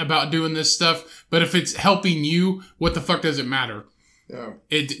shit about doing this stuff, but if it's helping you, what the fuck does it matter? Yeah.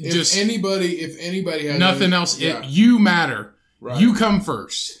 If anybody has nothing else, you matter. Right. You come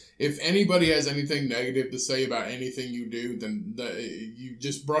first. If anybody has anything negative to say about anything you do, then you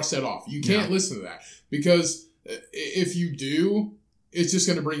just brush that off. You can't listen to that, because if you do, it's just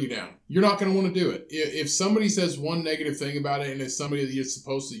going to bring you down. You're not going to want to do it. If somebody says one negative thing about it, and it's somebody that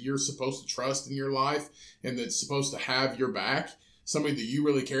you're supposed to trust in your life and that's supposed to have your back, somebody that you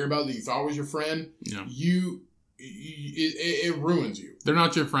really care about, that you thought was your friend, it ruins you. They're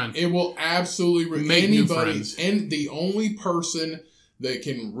not your friend. It will absolutely ruin anybody. And the only person that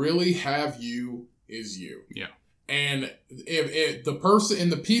can really have you is you. Yeah. And if the person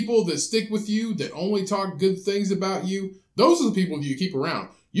and the people that stick with you, that only talk good things about you, those are the people that you keep around.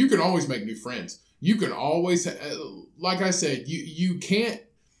 You can always make new friends. You can always, like I said, you can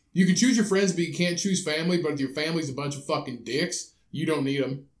choose your friends, but you can't choose family. But if your family's a bunch of fucking dicks, you don't need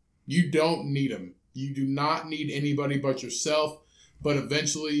them. You don't need them. You do not need anybody but yourself. But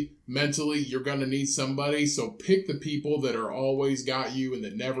eventually, mentally, you're going to need somebody. So pick the people that are always got you and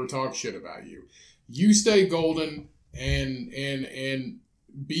that never talk shit about you. You stay golden and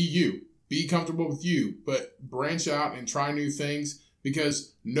be you. Be comfortable with you. But branch out and try new things,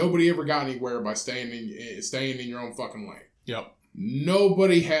 because nobody ever got anywhere by staying in your own fucking lane. Yep.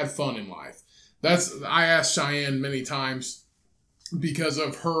 Nobody had fun in life. I asked Cheyenne many times, because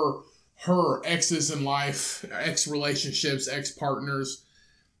of her exes in life, ex-relationships, ex-partners.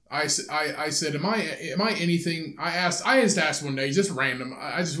 I said, am I anything? I just asked one day, just random.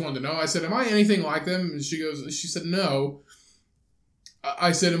 I just wanted to know. I said, am I anything like them? And she said, no.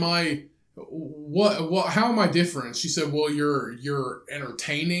 I said, how am I different? She said, well, you're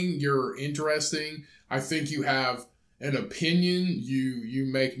entertaining. You're interesting. I think you have an opinion.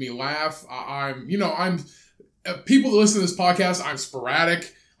 You make me laugh. I'm people that listen to this podcast, I'm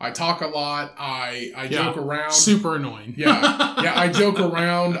sporadic. I talk a lot. I joke around. Super annoying. Yeah. I joke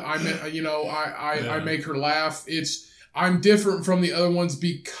around. I make her laugh. I'm different from the other ones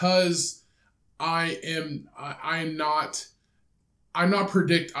because I'm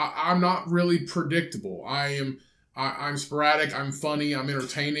not really predictable. I'm sporadic. I'm funny. I'm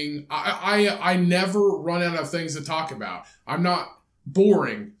entertaining. I never run out of things to talk about. I'm not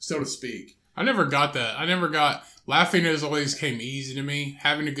boring, so to speak. I never got that. Laughing has always came easy to me.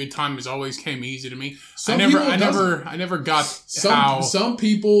 Having a good time has always came easy to me. I never got some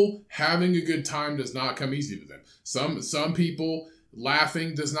people having a good time does not come easy to them. Some people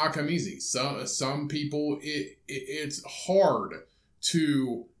laughing does not come easy. Some people it's hard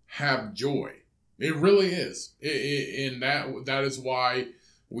to have joy. It really is. And that is why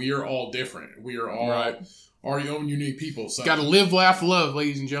we are all different. We are all right. Our own unique people. Got to live, laugh, love,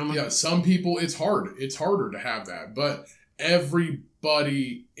 ladies and gentlemen. Yeah, some people, it's hard. It's harder to have that. But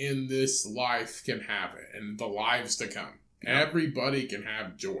everybody in this life can have it. And the lives to come. Yep. Everybody can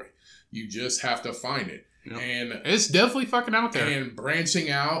have joy. You just have to find it. Yep. And it's definitely fucking out there. And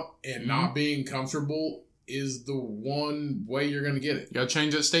branching out and not being comfortable is the one way you're going to get it. You got to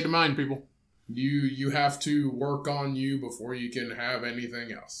change that state of mind, people. You have to work on you before you can have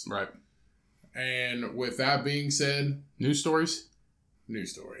anything else. Right. And with that being said... News stories.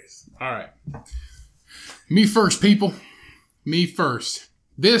 All right. Me first, people. Me first.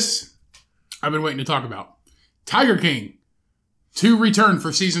 This, I've been waiting to talk about. Tiger King to return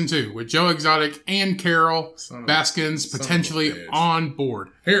for season 2 with Joe Exotic and Carol Baskins potentially on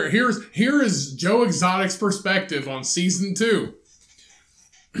board. Here is Joe Exotic's perspective on season 2.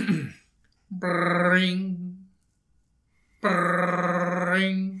 Bring.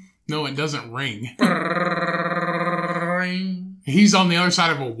 No, it doesn't ring. Bring. He's on the other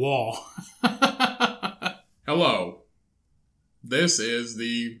side of a wall. Hello. This is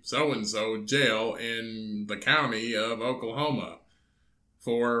the so-and-so jail in the county of Oklahoma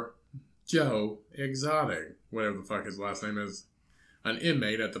for Joe Exotic. Whatever the fuck his last name is. An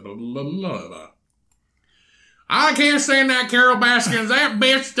inmate at the blah, blah, blah, blah. I can't stand that Carol Baskins. That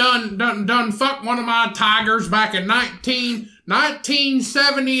bitch done fucked one of my tigers back in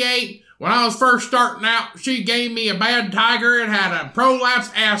 1978. When I was first starting out, she gave me a bad tiger. It had a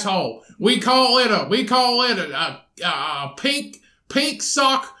prolapsed asshole. We call it a pink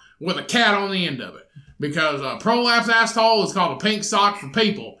sock with a cat on the end of it. Because a prolapsed asshole is called a pink sock for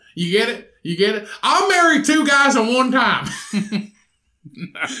people. You get it? I married 2 guys at one time.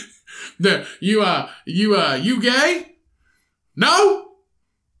 You gay? No?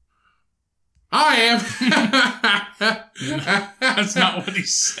 I am. That's not what he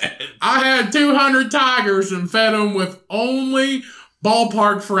said. I had 200 tigers and fed them with only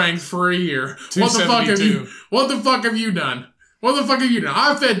ballpark franks for a year. What the fuck have you done?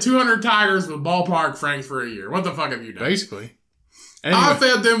 I fed 200 tigers with ballpark franks for a year. What the fuck have you done? Basically. Anyway. I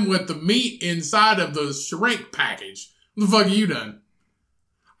fed them with the meat inside of the shrink package. What the fuck have you done?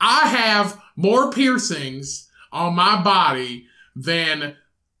 I have more piercings on my body than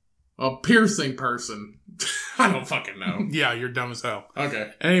a piercing person. I don't fucking know. Yeah, you're dumb as hell.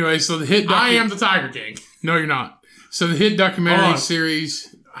 Okay. Anyway, so the hit... I am the Tiger King. No, you're not. So the hit documentary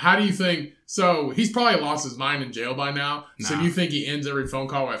series... How do you think... So, he's probably lost his mind in jail by now. Nah. So, do you think he ends every phone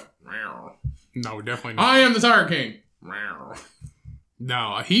call with... Meow? No, definitely not. I am the Tiger King. Meow.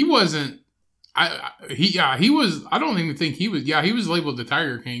 No, he wasn't... he was... I don't even think he was... Yeah, he was labeled the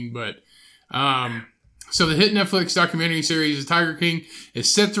Tiger King, but... So the hit Netflix documentary series, The Tiger King,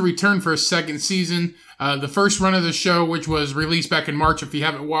 is set to return for a second season. The first run of the show, which was released back in March, if you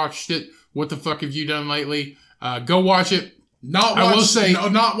haven't watched it, what the fuck have you done lately? Go watch it. Not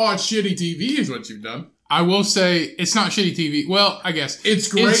watch shitty TV is what you've done. I will say it's not shitty TV. Well, I guess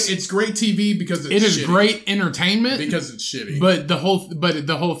it's great. It's great TV because it's shitty. Great entertainment because it's shitty. But the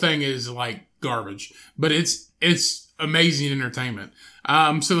whole thing is like garbage. But it's amazing entertainment.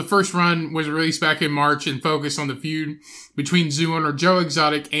 So the first run was released back in March and focused on the feud between zoo owner Joe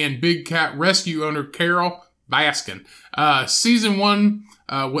Exotic and big cat rescue owner Carol Baskin. Season 1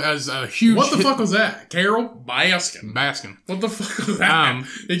 was a huge. What the fuck was that? Carol Baskin. Baskin. What the fuck was that?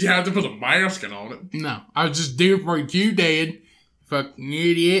 Did you have to put a Baskin on it? No, I was just doing what you did. Fucking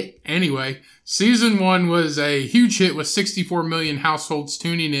idiot. Anyway, season 1 was a huge hit with 64 million households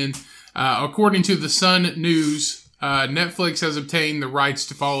tuning in. According to the Sun News, Netflix has obtained the rights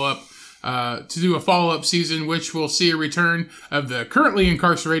to do a follow-up season, which will see a return of the currently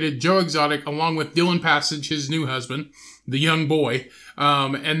incarcerated Joe Exotic, along with Dylan Passage, his new husband, the young boy,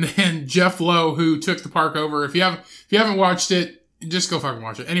 and then Jeff Lowe, who took the park over. If you haven't watched it, just go fucking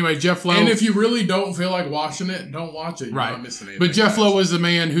watch it. Anyway, Jeff Lowe. And if you really don't feel like watching it, don't watch it. You're not missing anything. But Jeff Lowe was the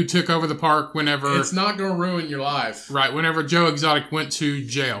man who took over the park whenever... It's not going to ruin your life. Right, whenever Joe Exotic went to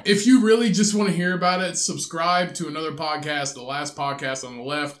jail. If you really just want to hear about it, subscribe to another podcast, the last podcast on the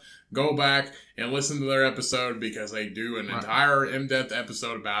left. Go back and listen to their episode because they do an entire in-depth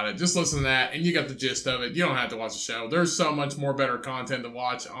episode about it. Just listen to that and you got the gist of it. You don't have to watch the show. There's so much more better content to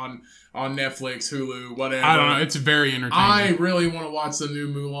watch on Netflix, Hulu, whatever. I don't know. It's very entertaining. I really want to watch the new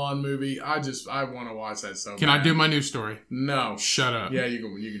Mulan movie. I want to watch that so Can bad. I do my news story? No. Shut up. Yeah, you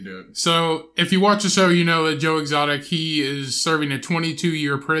can do it. So, if you watch the show, you know that Joe Exotic, he is serving a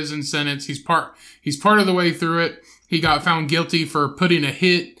 22-year prison sentence. He's part of the way through it. He got found guilty for putting a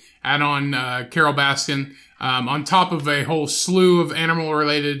hit on Carol Baskin, on top of a whole slew of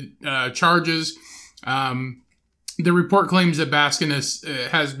animal-related charges. The report claims that Baskin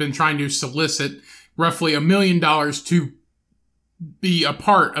has been trying to solicit roughly $1 million to be a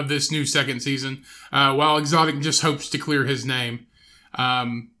part of this new second season, while Exotic just hopes to clear his name.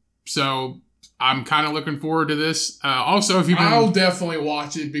 So I'm kind of looking forward to this. Also, if I'll definitely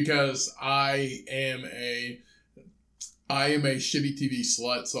watch it because I am a shitty TV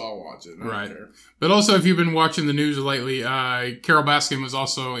slut, so I'll watch it. I don't care. But also, if you've been watching the news lately, Carol Baskin was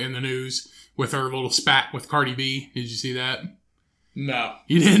also in the news with her little spat with Cardi B. Did you see that? No.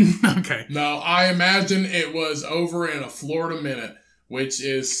 You didn't? Okay. No, I imagine it was over in a Florida minute, which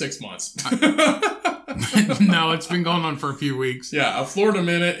is 6 months. No, it's been going on for a few weeks. Yeah, a Florida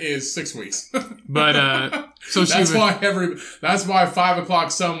minute is 6 weeks. But so that's why 5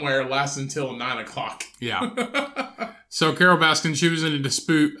 o'clock somewhere lasts until 9 o'clock. Yeah. So Carol Baskin, she was in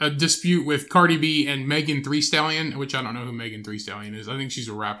a dispute with Cardi B and Megan Thee Stallion, which I don't know who Megan Thee Stallion is. I think she's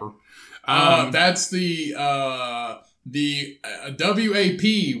a rapper. That's the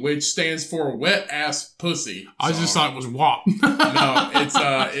WAP, which stands for wet ass pussy. I just thought it was WAP. No,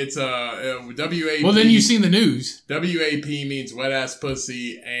 it's WAP. Well, then you've seen the news. WAP means wet ass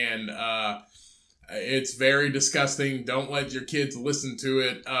pussy, and it's very disgusting. Don't let your kids listen to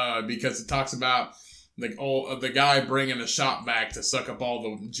it because it talks about the guy bringing a shop back to suck up all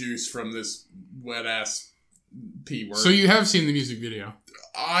the juice from this wet ass P word. So you have seen the music video?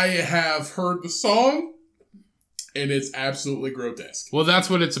 I have heard the song, and it's absolutely grotesque. Well, that's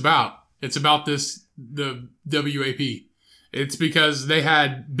what it's about. It's about the WAP. It's because they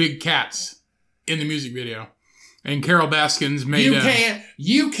had big cats in the music video. And Carol Baskin's made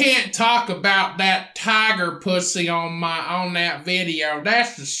You can't talk about that tiger pussy on that video.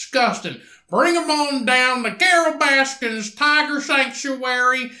 That's disgusting. Bring them on down to Carol Baskin's Tiger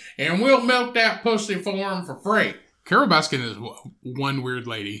Sanctuary, and we'll milk that pussy for them for free. Carol Baskin is one weird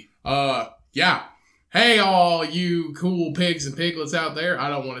lady. Yeah. Hey, all you cool pigs and piglets out there. I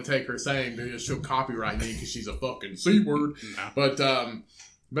don't want to take her saying because she'll copyright me because she's a fucking C word. No.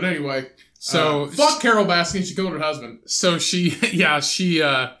 But anyway. So fuck Carol Baskin. She killed her husband. So she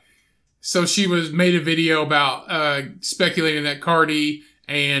was made a video about speculating that Cardi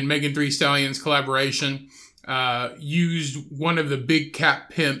and Megan Thee Stallion's collaboration used one of the big cat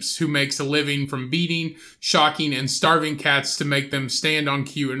pimps who makes a living from beating, shocking, and starving cats to make them stand on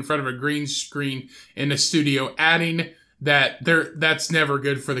cue in front of a green screen in a studio, adding that that's never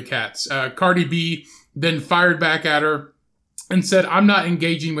good for the cats. Cardi B then fired back at her and said, "I'm not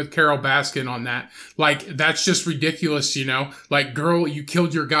engaging with Carol Baskin on that. Like, that's just ridiculous, you know? Like, girl, you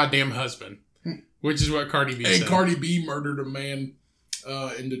killed your goddamn husband." Which is what Cardi B said. And Cardi B murdered a man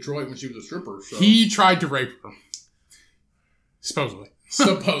in Detroit when she was a stripper. So. He tried to rape her. Supposedly.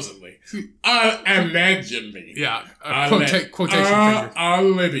 Supposedly. Allegedly. Yeah. Quotation finger.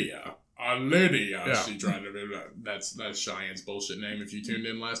 Lydia. Yeah. She tried to be that's Cheyenne's bullshit name if you tuned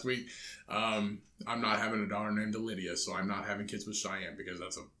in last week. I'm not having a daughter named Lydia, so I'm not having kids with Cheyenne because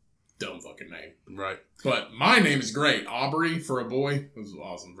that's a dumb fucking name. Right. But my name is great. Aubrey for a boy. This is an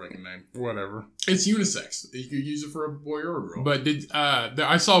awesome freaking name. Whatever. It's unisex. You could use it for a boy or a girl. But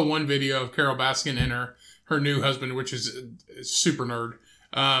I saw one video of Carol Baskin and her new husband, which is super nerd.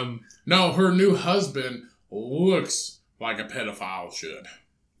 No, her new husband looks like a pedophile should.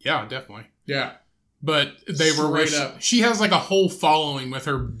 Yeah, definitely. Yeah. But they were she has like a whole following with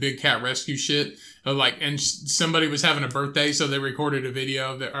her big cat rescue shit. And somebody was having a birthday, so they recorded a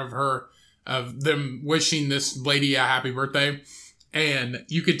video of them wishing this lady a happy birthday. And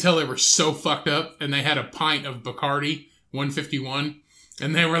you could tell they were so fucked up, and they had a pint of Bacardi 151,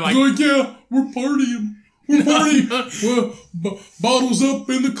 and they were like, yeah, we're partying. We're partying. Bottles up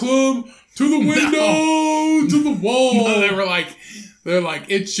in the club, to the window, to the wall. No, they're like,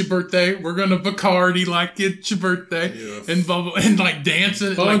 it's your birthday. We're gonna Bacardi like it's your birthday, and like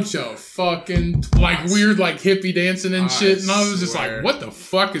dancing, bunch of fucking twats. Like weird, like hippie dancing and shit. And I was just like, what the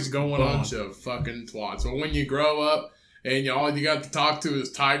fuck is going on? Bunch of fucking twats. But when you grow up and all you got to talk to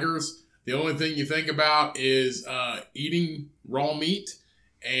is tigers, the only thing you think about is eating raw meat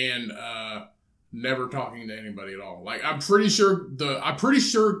and never talking to anybody at all. Like I'm pretty sure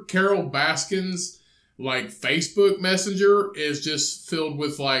Carol Baskin's like Facebook Messenger is just filled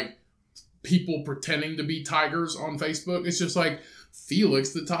with like people pretending to be tigers on Facebook. It's just like,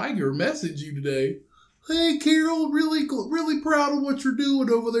 Felix the Tiger messaged you today. Hey Carol, really proud of what you're doing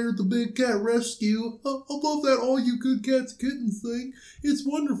over there at the Big Cat Rescue. I love that all you good cats kittens thing. It's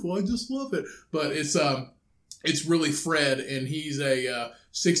wonderful. I just love it. But it's really Fred, and he's a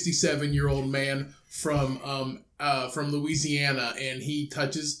 67-year-old man from Louisiana, and he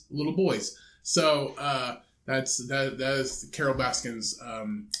touches little boys. So that is Carol Baskin's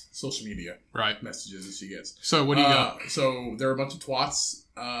social media messages that she gets. So what do you got? So they're a bunch of twats.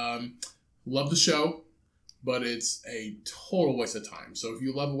 Love the show, but it's a total waste of time. So if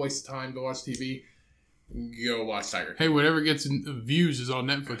you love a waste of time, go watch TV. Go watch Tiger King. Hey, whatever gets views is on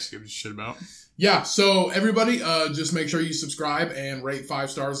Netflix. Give a shit about. Yeah, so everybody, just make sure you subscribe and rate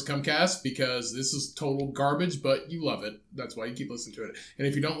 5 stars to Comcast, because this is total garbage, but you love it. That's why you keep listening to it. And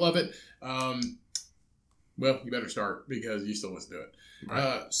if you don't love it, well, you better start, because you still listen to it.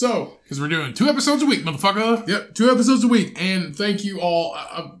 Right. Because we're doing 2 episodes a week, motherfucker. Yep, 2 episodes a week. And thank you all.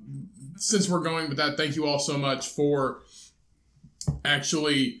 Since we're going with that, thank you all so much for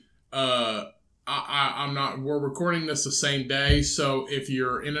actually... we're recording this the same day, so if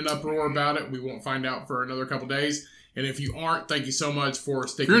you're in an uproar about it, we won't find out for another couple days. And if you aren't, thank you so much for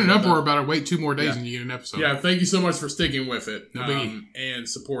sticking with it. If you're in an uproar about it, wait 2 more days and you get an episode. Yeah, thank you so much for sticking with it. No biggie. And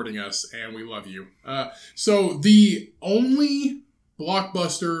supporting us, and we love you. So the only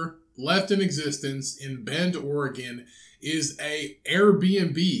Blockbuster left in existence in Bend, Oregon is a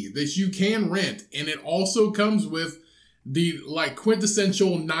Airbnb that you can rent, and it also comes with the like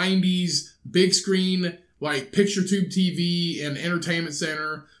quintessential 90s big screen, like picture tube TV and entertainment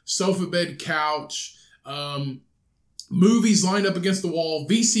center, sofa bed couch, movies lined up against the wall,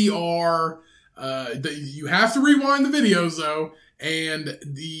 VCR. You have to rewind the videos though, and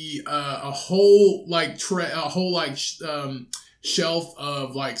a whole shelf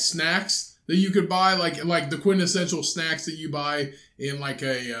of like snacks that you could buy, like the quintessential snacks that you buy in like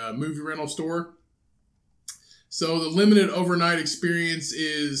a movie rental store. So the limited overnight experience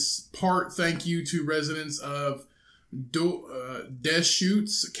is part thank you to residents of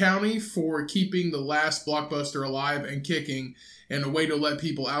Deschutes County for keeping the last Blockbuster alive and kicking, and a way to let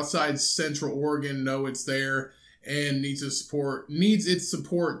people outside Central Oregon know it's there and needs its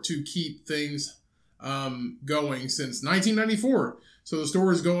support to keep things going since 1994. So the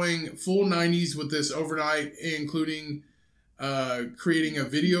store is going full 90s with this overnight, including creating a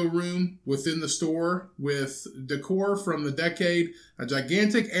video room within the store with decor from the decade, a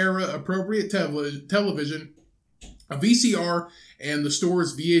gigantic era-appropriate television, a VCR, and the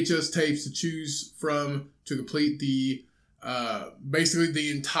store's VHS tapes to choose from to complete the basically the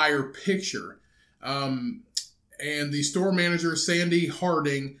entire picture. And the store manager, Sandy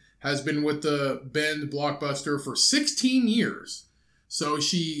Harding, has been with the Bend Blockbuster for 16 years. So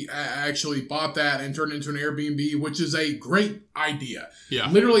she actually bought that and turned it into an Airbnb, which is a great idea. Yeah.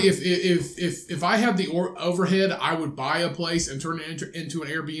 Literally, if I had the overhead, I would buy a place and turn it into an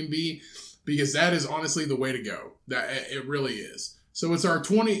Airbnb, because that is honestly the way to go. That it really is. So it's our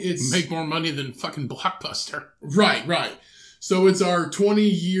make more money than fucking Blockbuster. Right. So it's our 20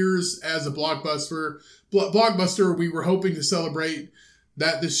 years as a Blockbuster. Blockbuster, we were hoping to celebrate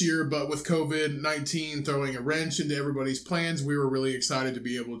that this year, but with COVID-19 throwing a wrench into everybody's plans, we were really excited to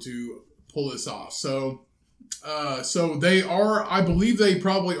be able to pull this off. So they are, I believe they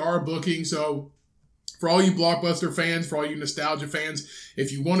probably are booking. So for all you Blockbuster fans, for all you nostalgia fans,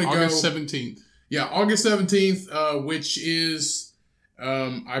 if you want to go... August 17th. Yeah, August 17th, which is,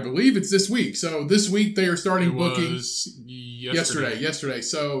 I believe it's this week. So this week they are starting booking. Yesterday.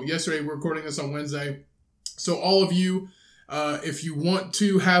 So yesterday, we're recording this on Wednesday. So all of you, if you want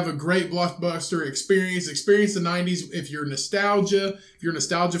to have a great Blockbuster experience the 90s, if you're a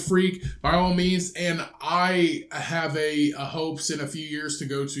nostalgia freak, by all means. And I have a hopes in a few years to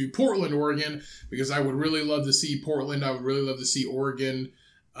go to Portland, Oregon, because I would really love to see Portland. I would really love to see Oregon.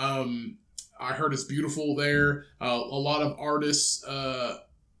 I heard it's beautiful there. A lot of artists,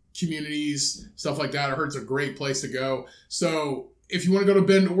 communities, stuff like that. I heard it's a great place to go. So if you want to go to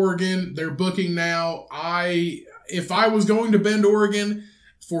Bend, Oregon, they're booking now. If I was going to Bend, Oregon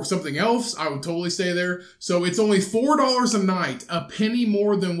for something else, I would totally stay there. So it's only $4 a night, a penny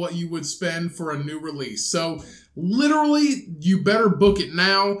more than what you would spend for a new release. So literally, you better book it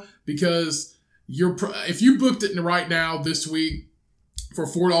now, because if you booked it right now this week for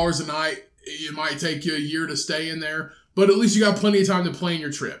 $4 a night, it might take you a year to stay in there, but at least you got plenty of time to plan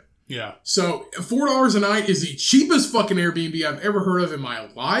your trip. Yeah. So $4 a night is the cheapest fucking Airbnb I've ever heard of in my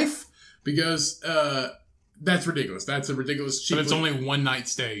life, because that's ridiculous. That's a ridiculous cheap. But it's only one night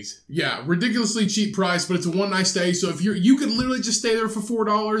stays. Yeah, ridiculously cheap price, but it's a one night stay. So if you could literally just stay there for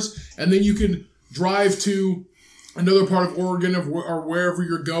 $4, and then you can drive to another part of Oregon or wherever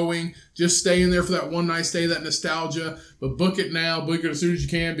you're going. Just stay in there for that one night stay, that nostalgia. But book it now. Book it as soon as you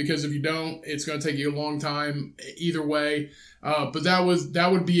can, because if you don't, it's going to take you a long time either way. But that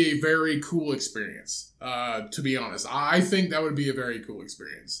would be a very cool experience, to be honest. I think that would be a very cool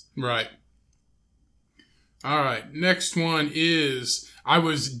experience. Right. All right. Next one is, I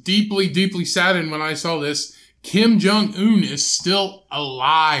was deeply, deeply saddened when I saw this. Kim Jong-un is still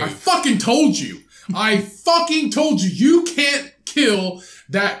alive. I fucking told you. You can't kill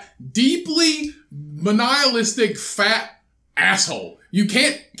that deeply nihilistic fat asshole. You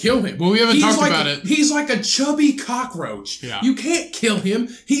can't kill him. Well, we haven't talked about it. He's like a chubby cockroach. Yeah. You can't kill him.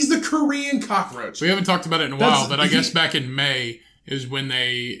 He's the Korean cockroach. We haven't talked about it in a while, but I guess back in May is when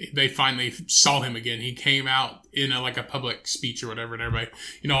they finally saw him again. He came out in a public speech or whatever, and everybody,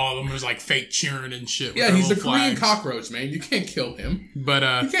 all of them was fake cheering and shit. Yeah, he's the Korean cockroach, man. You can't kill him. But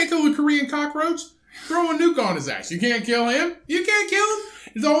you can't kill the Korean cockroach. Throw a nuke on his ass. You can't kill him. You can't kill him.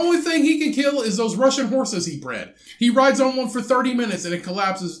 The only thing he can kill is those Russian horses he bred. He rides on one for 30 minutes and it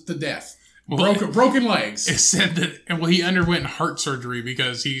collapses to death. Broken legs. It said that he underwent heart surgery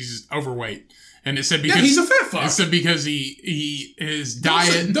because he's overweight. And it said because he's a fat fuck. It said because his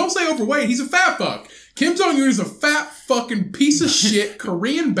diet. Don't say overweight. He's a fat fuck. Kim Jong-un is a fat fucking piece of shit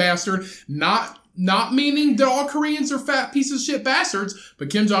Korean bastard. Not meaning that all Koreans are fat piece of shit bastards, but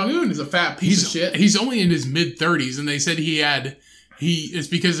Kim Jong-un is a fat piece of shit. He's only in his mid-30s, and they said it's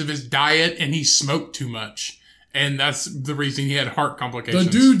because of his diet and he smoked too much. And that's the reason he had heart complications.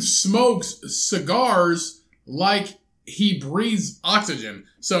 The dude smokes cigars like he breathes oxygen.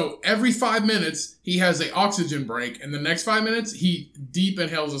 So every 5 minutes, he has an oxygen break, and the next 5 minutes, he deep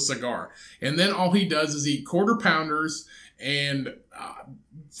inhales a cigar. And then all he does is eat quarter pounders and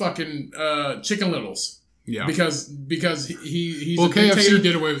fucking Chicken Littles. Yeah. Because he's a dictator. KFC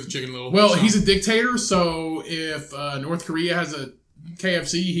did away with Chicken Littles. Well, he's a dictator, so if North Korea has a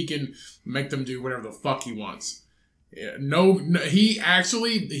KFC, he can make them do whatever the fuck he wants. Yeah, no, he owns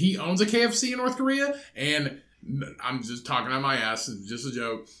a KFC in North Korea, and I'm just talking on my ass. It's just a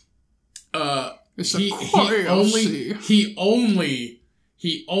joke. He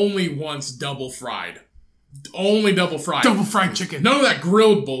only wants double fried. Only double fried. Double fried chicken. None of that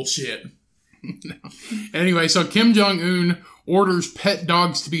grilled bullshit. No. Anyway, so Kim Jong-un orders pet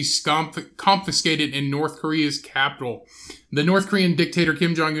dogs to be confiscated in North Korea's capital. The North Korean dictator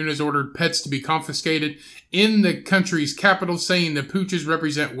Kim Jong-un has ordered pets to be confiscated in the country's capital, saying the pooches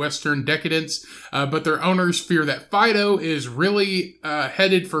represent Western decadence, but their owners fear that Fido is really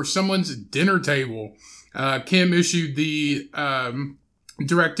headed for someone's dinner table. Kim issued the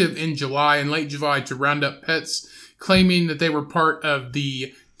directive in late July to round up pets, claiming that they were part of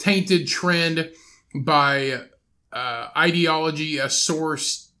the tainted trend by ideology, a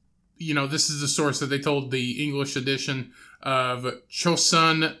source. This is the source that they told the English edition of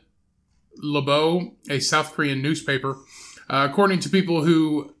Chosun Ilbo, a South Korean newspaper. According to people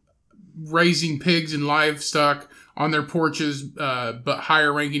who raising pigs and livestock on their porches, but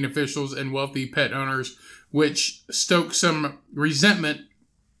higher ranking officials and wealthy pet owners, which stoked some resentment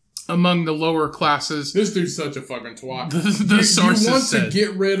among the lower classes. This dude's such a fucking twat. The sources you want said, to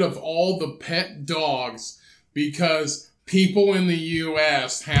get rid of all the pet dogs because people in the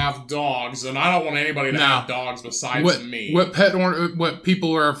U.S. have dogs, and I don't want anybody to have dogs besides me. What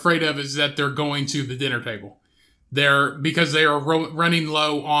people are afraid of is that they're going to the dinner table. Because they are running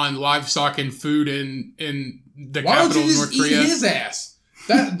low on livestock and food in the capital of North Korea. Eat his ass?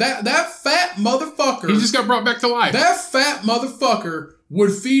 That fat motherfucker. He just got brought back to life. That fat motherfucker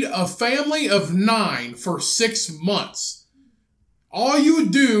would feed a family of 9 for 6 months. All you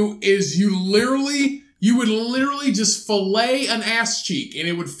would do is you would literally just fillet an ass cheek and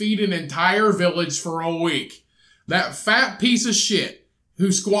it would feed an entire village for a week. That fat piece of shit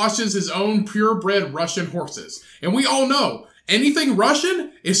who squashes his own purebred Russian horses. And we all know anything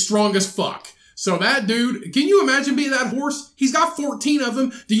Russian is strong as fuck. So that dude, can you imagine being that horse? He's got 14 of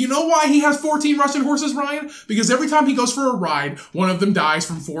them. Do you know why he has 14 Russian horses, Ryan? Because every time he goes for a ride, one of them dies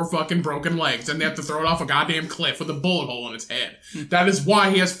from 4 fucking broken legs and they have to throw it off a goddamn cliff with a bullet hole in its head. That is why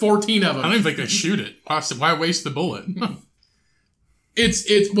he has 14 of them. I don't even think they shoot it. Why waste the bullet?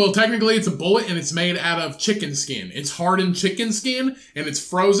 Well, technically it's a bullet and it's made out of chicken skin. It's hardened chicken skin and it's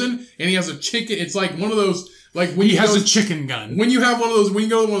frozen and he has a chicken. It's like one of those, like when he has a chicken gun. When you have one of those, when you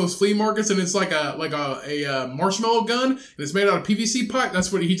go to one of those flea markets and it's like a marshmallow gun and it's made out of PVC pipe. That's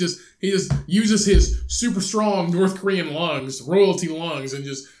what he just uses his super strong North Korean lungs, royalty lungs, and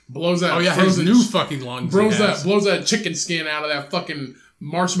just blows out. Oh yeah, his new fucking lungs. Blows that chicken skin out of that fucking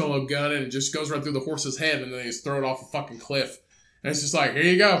marshmallow gun and it just goes right through the horse's head and then they just throw it off a fucking cliff. And it's just like, here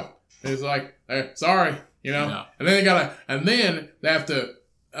you go. And it's like, hey, sorry, you know. Yeah. And then they have to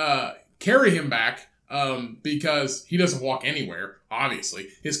carry him back because he doesn't walk anywhere. Obviously,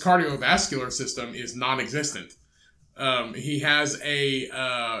 his cardiovascular system is non-existent. He has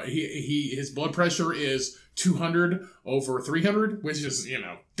his blood pressure is 200 over 300, which is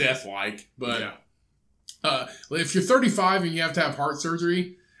death-like. But if you're 35 and you have to have heart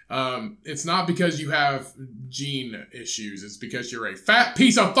surgery. It's not because you have gene issues. It's because you're a fat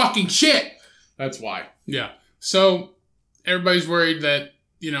piece of fucking shit. That's why. Yeah. So everybody's worried that,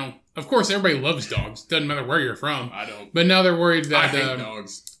 of course everybody loves dogs. Doesn't matter where you're from. I don't. But now they're worried that... I hate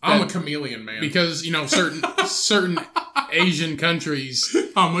dogs. I'm a chameleon, man. Because, certain Asian countries...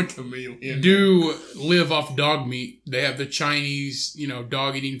 I'm a chameleon. ...do live off dog meat. They have the Chinese,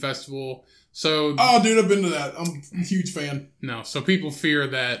 dog eating festival... So, oh, dude, I've been to that. I'm a huge fan. No, so people fear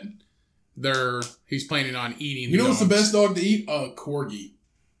that he's planning on eating. You know what's the best dog to eat? A corgi.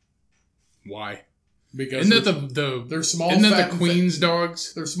 Why? Because they're small. Isn't that the Queen's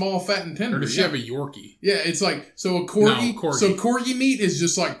dogs? They're small, fat, and tender. Or does she have a Yorkie? Yeah, it's like a corgi. No, corgi. So corgi meat is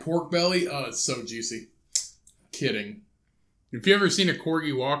just like pork belly. Oh, it's so juicy. Kidding. Have you ever seen a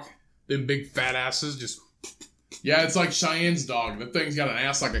corgi walk? Them big fat asses just. Yeah, it's like Cheyenne's dog. The thing's got an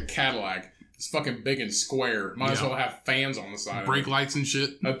ass like a Cadillac. It's fucking big and square. Might as well have fans on the side. Brake lights and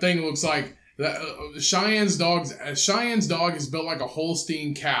shit. That thing looks like Cheyenne's dog is built like a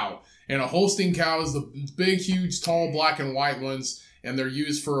Holstein cow, and a Holstein cow is the big, huge, tall, black and white ones, and they're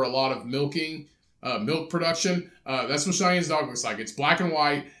used for a lot of milking, milk production. That's what Cheyenne's dog looks like. It's black and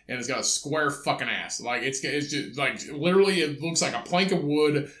white, and it's got a square fucking ass. Like it's just like literally, it looks like a plank of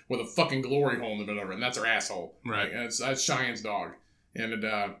wood with a fucking glory hole in the middle of it, and that's her asshole. Right. Like, that's Cheyenne's dog, and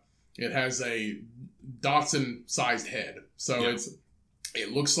it has a Dotson-sized head. So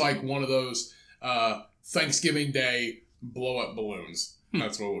it looks like one of those Thanksgiving Day blow-up balloons.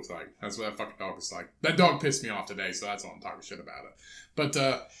 That's what it looks like. That's what that fucking dog looks like. That dog pissed me off today, so that's why I'm talking shit about it. But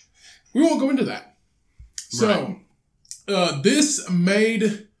we won't go into that. So this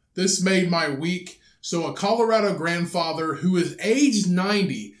made my week. So a Colorado grandfather who is aged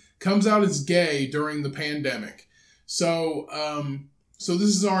 90 comes out as gay during the pandemic. So this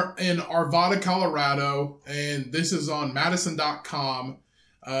is in Arvada, Colorado, and this is on Madison.com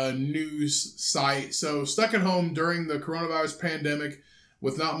news site. So stuck at home during the coronavirus pandemic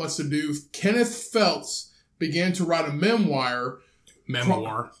with not much to do, Kenneth Phelps began to write a memoir.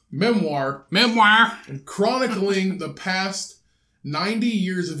 Chronicling the past 90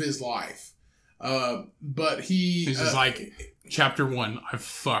 years of his life. But this is like chapter 1. I've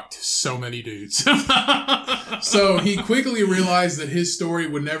fucked so many dudes. So he quickly realized that his story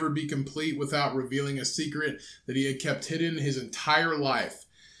would never be complete without revealing a secret that he had kept hidden his entire life.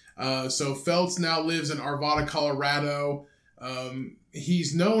 So Phelps now lives in Arvada, Colorado.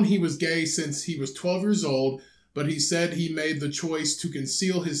 He's known he was gay since he was 12 years old, but he said he made the choice to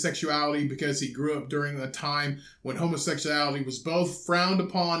conceal his sexuality because he grew up during a time when homosexuality was both frowned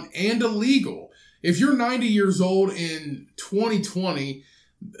upon and illegal. If you're 90 years old in 2020,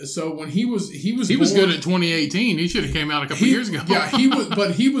 So when he was good at 2018. He should have came out a couple years ago. Yeah,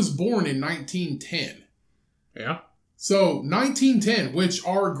 but he was born in 1910. Yeah. So 1910, which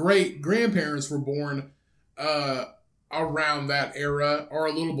our great grandparents were born around that era or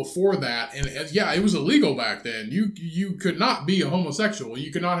a little before that, and yeah, it was illegal back then. You could not be a homosexual.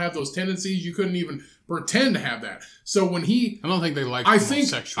 You could not have those tendencies. You couldn't even pretend to have that. So when I don't think they like. I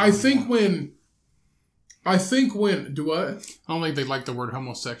think when do what? I don't think they like the word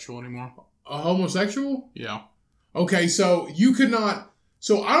homosexual anymore. A homosexual? Yeah. Okay, so you could not.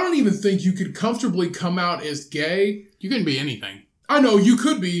 So I don't even think you could comfortably come out as gay. You couldn't be anything. I know you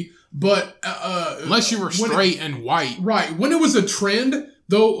could be, but unless you were straight and white, right? When it was a trend,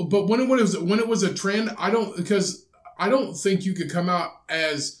 though, but when it was a trend, I don't think you could come out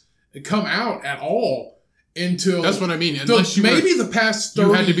at all until that's what I mean. Unless the past 30 years.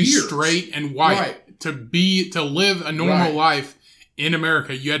 You had to be straight and white right. to live a normal life. In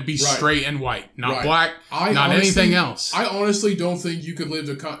America, you had to be straight and white, not black, anything else. I honestly don't think you could live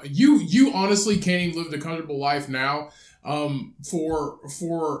you honestly can't even live the comfortable life now.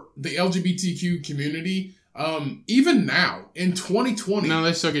 For the LGBTQ community, even now in 2020, no,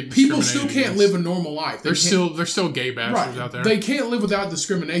 they still get people still can't live a normal life. They're still gay bastards out there. They can't live without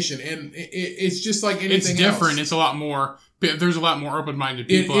discrimination, and it's just like anything. It's different. Else. It's a lot more. There's a lot more open-minded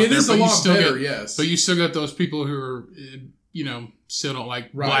people it out there. Is but a lot you still better, get, yes. But you still got those people who are, still don't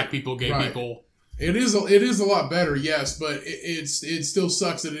like black people, gay people. It is a lot better, yes, but it still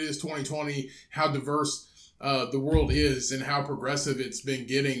sucks that it is 2020. How diverse the world is and how progressive it's been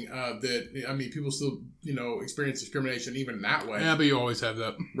getting. People still experience discrimination even in that way. Yeah, but you always have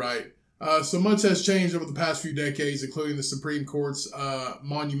that, right? So much has changed over the past few decades, including the Supreme Court's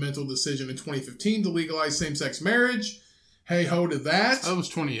monumental decision in 2015 to legalize same-sex marriage. Hey ho to that. That was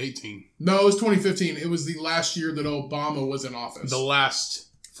 2018. No, it was 2015. It was the last year that Obama was in office. The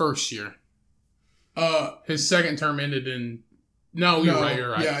first year. His second term ended in. No, you're right.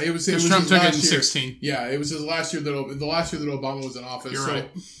 Yeah, it was Trump took it in 16. Yeah, it was his last year that Obama was in office. You're right.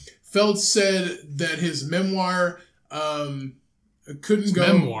 Feltz said that his memoir couldn't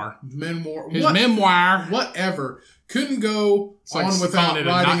go. His memoir. Whatever. Couldn't go on without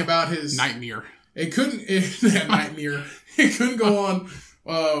writing about his nightmare. It couldn't. Nightmare. It couldn't go on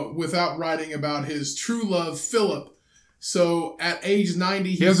without writing about his true love, Philip. So at age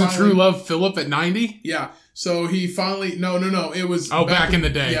 90, he has a true love, Philip, at 90. Yeah. So he finally no. It was back in the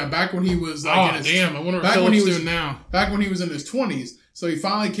day. Yeah, back when he was I wonder what Philip's doing now. Back when he was in his 20s. So he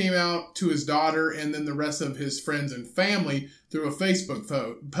finally came out to his daughter and then the rest of his friends and family through a Facebook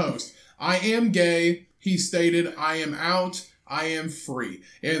post. I am gay. He stated, I am out. I am free.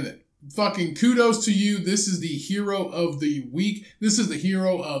 And fucking kudos to you. This is the hero of the week. This is the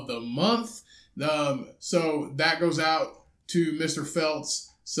hero of the month. So that goes out to Mr.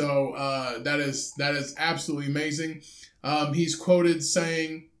 Feltz. So that is absolutely amazing. He's quoted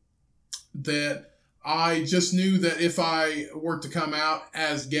saying that I just knew that if I were to come out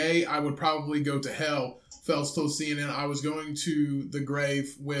as gay, I would probably go to hell. Feltz told CNN I was going to the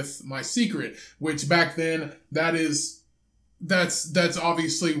grave with my secret, which back then that's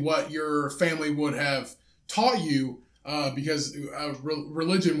obviously what your family would have taught you because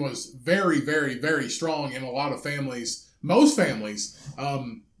religion was very, very, very strong in a lot of families, most families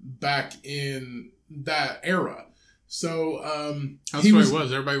back in that era. So that's what it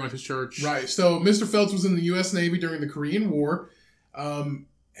was. Everybody went to church. Right. So Mr. Feltz was in the U.S. Navy during the Korean War.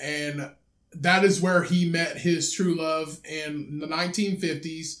 And that is where he met his true love in the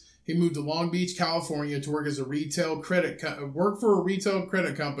 1950s. He moved to Long Beach, California to work as a retail work for a retail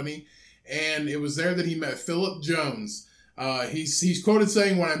credit company. And it was there that he met Philip Jones. He's quoted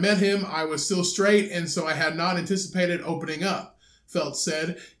saying, when I met him, I was still straight. And so I had not anticipated opening up. Feltz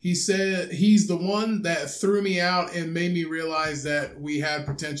said, he's the one that threw me out and made me realize that we had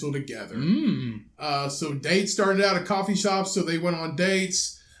potential together. So dates started out at coffee shops, so they went on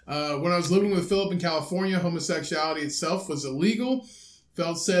dates. When I was living with Philip in California, homosexuality itself was illegal.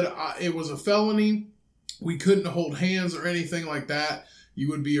 Feltz said it was a felony. We couldn't hold hands or anything like that. You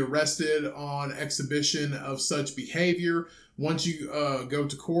would be arrested on exhibition of such behavior. Once you go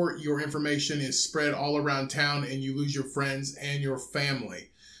to court, your information is spread all around town and you lose your friends and your family.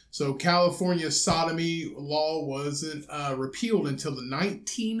 So California's sodomy law wasn't repealed until the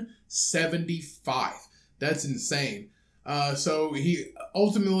 1975. That's insane. So he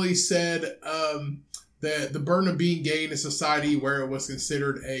ultimately said that the burden of being gay in a society where it was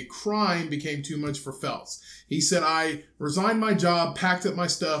considered a crime became too much for Feltz. He said, I resigned my job, packed up my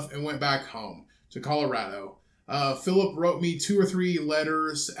stuff, and went back home to Colorado. Philip wrote me 2 or 3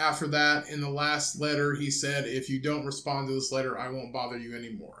 letters after that. In the last letter, he said, if you don't respond to this letter, I won't bother you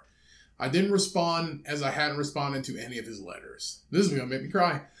anymore. I didn't respond as I hadn't responded to any of his letters. This is going to make me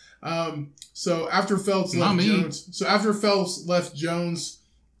cry. So after Phelps left Jones,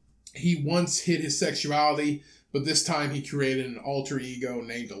 he once hid his sexuality, but this time he created an alter ego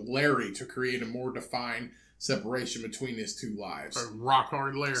named Larry to create a more defined separation between his 2 lives. Rock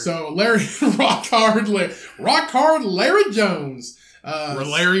hard Larry. So Larry, rock hard Larry Jones. Where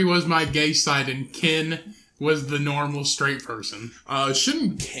Larry was my gay side and Ken was the normal straight person.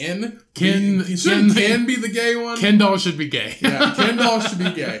 Shouldn't Ken Ken be the gay one? Ken Doll should be gay. Yeah, Ken Doll should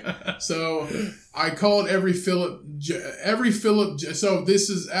be gay. So I called every Philip. So this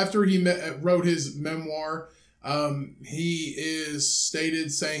is after he wrote his memoir. He is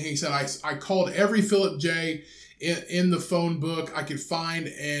stated saying, he said, I called every Philip J in the phone book I could find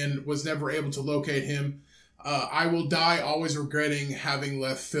and was never able to locate him. I will die always regretting having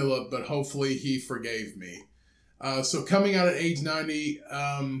left Philip, but hopefully he forgave me. So coming out at age 90,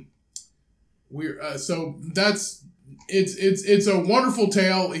 so that's, it's a wonderful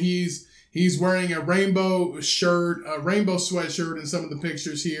tale. He's wearing a rainbow shirt, a rainbow sweatshirt in some of the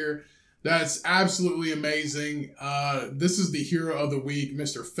pictures here. That's absolutely amazing. This is the hero of the week,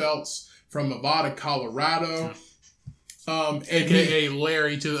 Mr. Phelps from Nevada, Colorado. AKA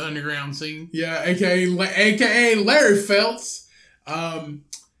Larry to the underground scene. Yeah, AKA Larry Phelps.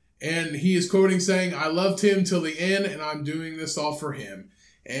 And he is quoting saying, I loved him till the end, and I'm doing this all for him.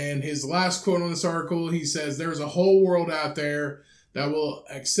 And his last quote on this article, he says, there's a whole world out there that will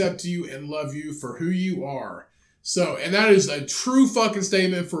accept you and love you for who you are. So, and that is a true fucking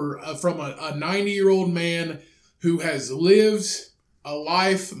statement from a 90-year-old man who has lived a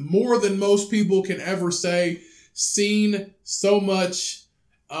life more than most people can ever say, seen so much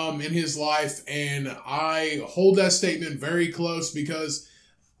in his life, and I hold that statement very close because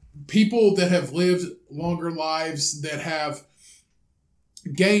people that have lived longer lives, that have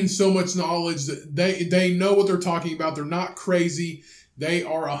gained so much knowledge, that they know what they're talking about. They're not crazy. They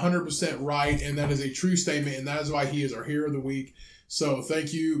are 100% right, and that is a true statement, and that is why he is our hero of the week. So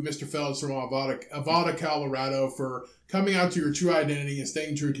thank you, Mr. Phelps from Nevada, Colorado, for coming out to your true identity and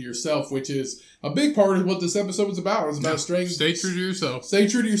staying true to yourself, which is a big part of what this episode was about. It's about stay true to yourself. Stay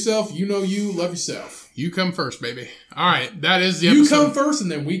true to yourself. You know you. Love yourself. You come first, baby. All right, that is the episode. You come first,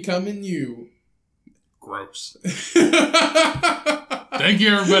 and then we come in you. Gross. Thank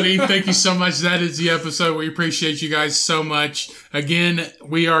you, everybody. Thank you so much. That is the episode. We appreciate you guys so much. Again,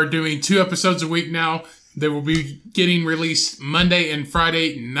 we are doing 2 episodes a week now. They will be getting released Monday and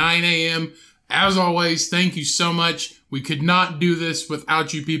Friday, 9 a.m. As always, thank you so much. We could not do this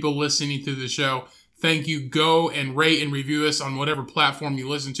without you people listening to the show. Thank you. Go and rate and review us on whatever platform you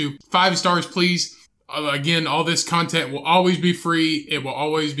listen to. 5 stars, please. Again, all this content will always be free. It will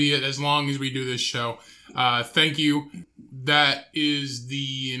always be as long as we do this show. Thank you. That is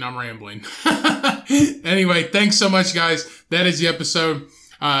and I'm rambling. Anyway, thanks so much, guys. That is the episode.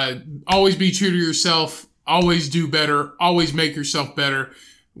 Always be true to yourself. Always do better. Always make yourself better.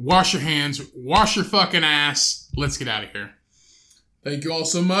 Wash your hands. Wash your fucking ass. Let's get out of here. Thank you all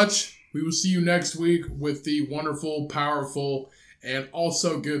so much. We will see you next week with the wonderful, powerful, and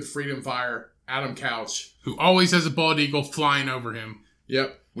also good freedom fighter, Adam Couch, who always has a bald eagle flying over him.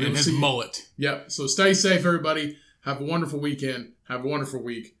 Yep. And his mullet. Yep. So stay safe, everybody. Have a wonderful weekend. Have a wonderful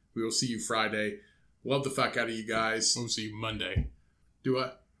week. We will see you Friday. Love the fuck out of you guys. We'll see you Monday. Do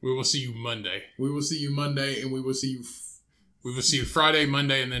what? We will see you Monday. We will see you Monday, and we will see you... We will see you Friday,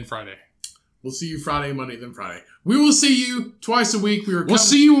 Monday, and then Friday. We'll see you Friday, Monday, then Friday. We will see you twice a week. We'll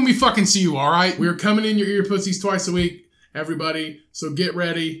see you when we fucking see you, all right? We are coming in your ear pussies twice a week, everybody. So get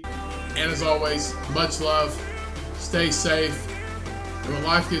ready. And as always, much love. Stay safe. And when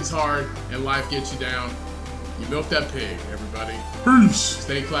life gets hard and life gets you down, you milk that pig, everybody. Peace.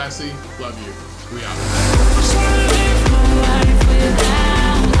 Stay classy. Love you. We out.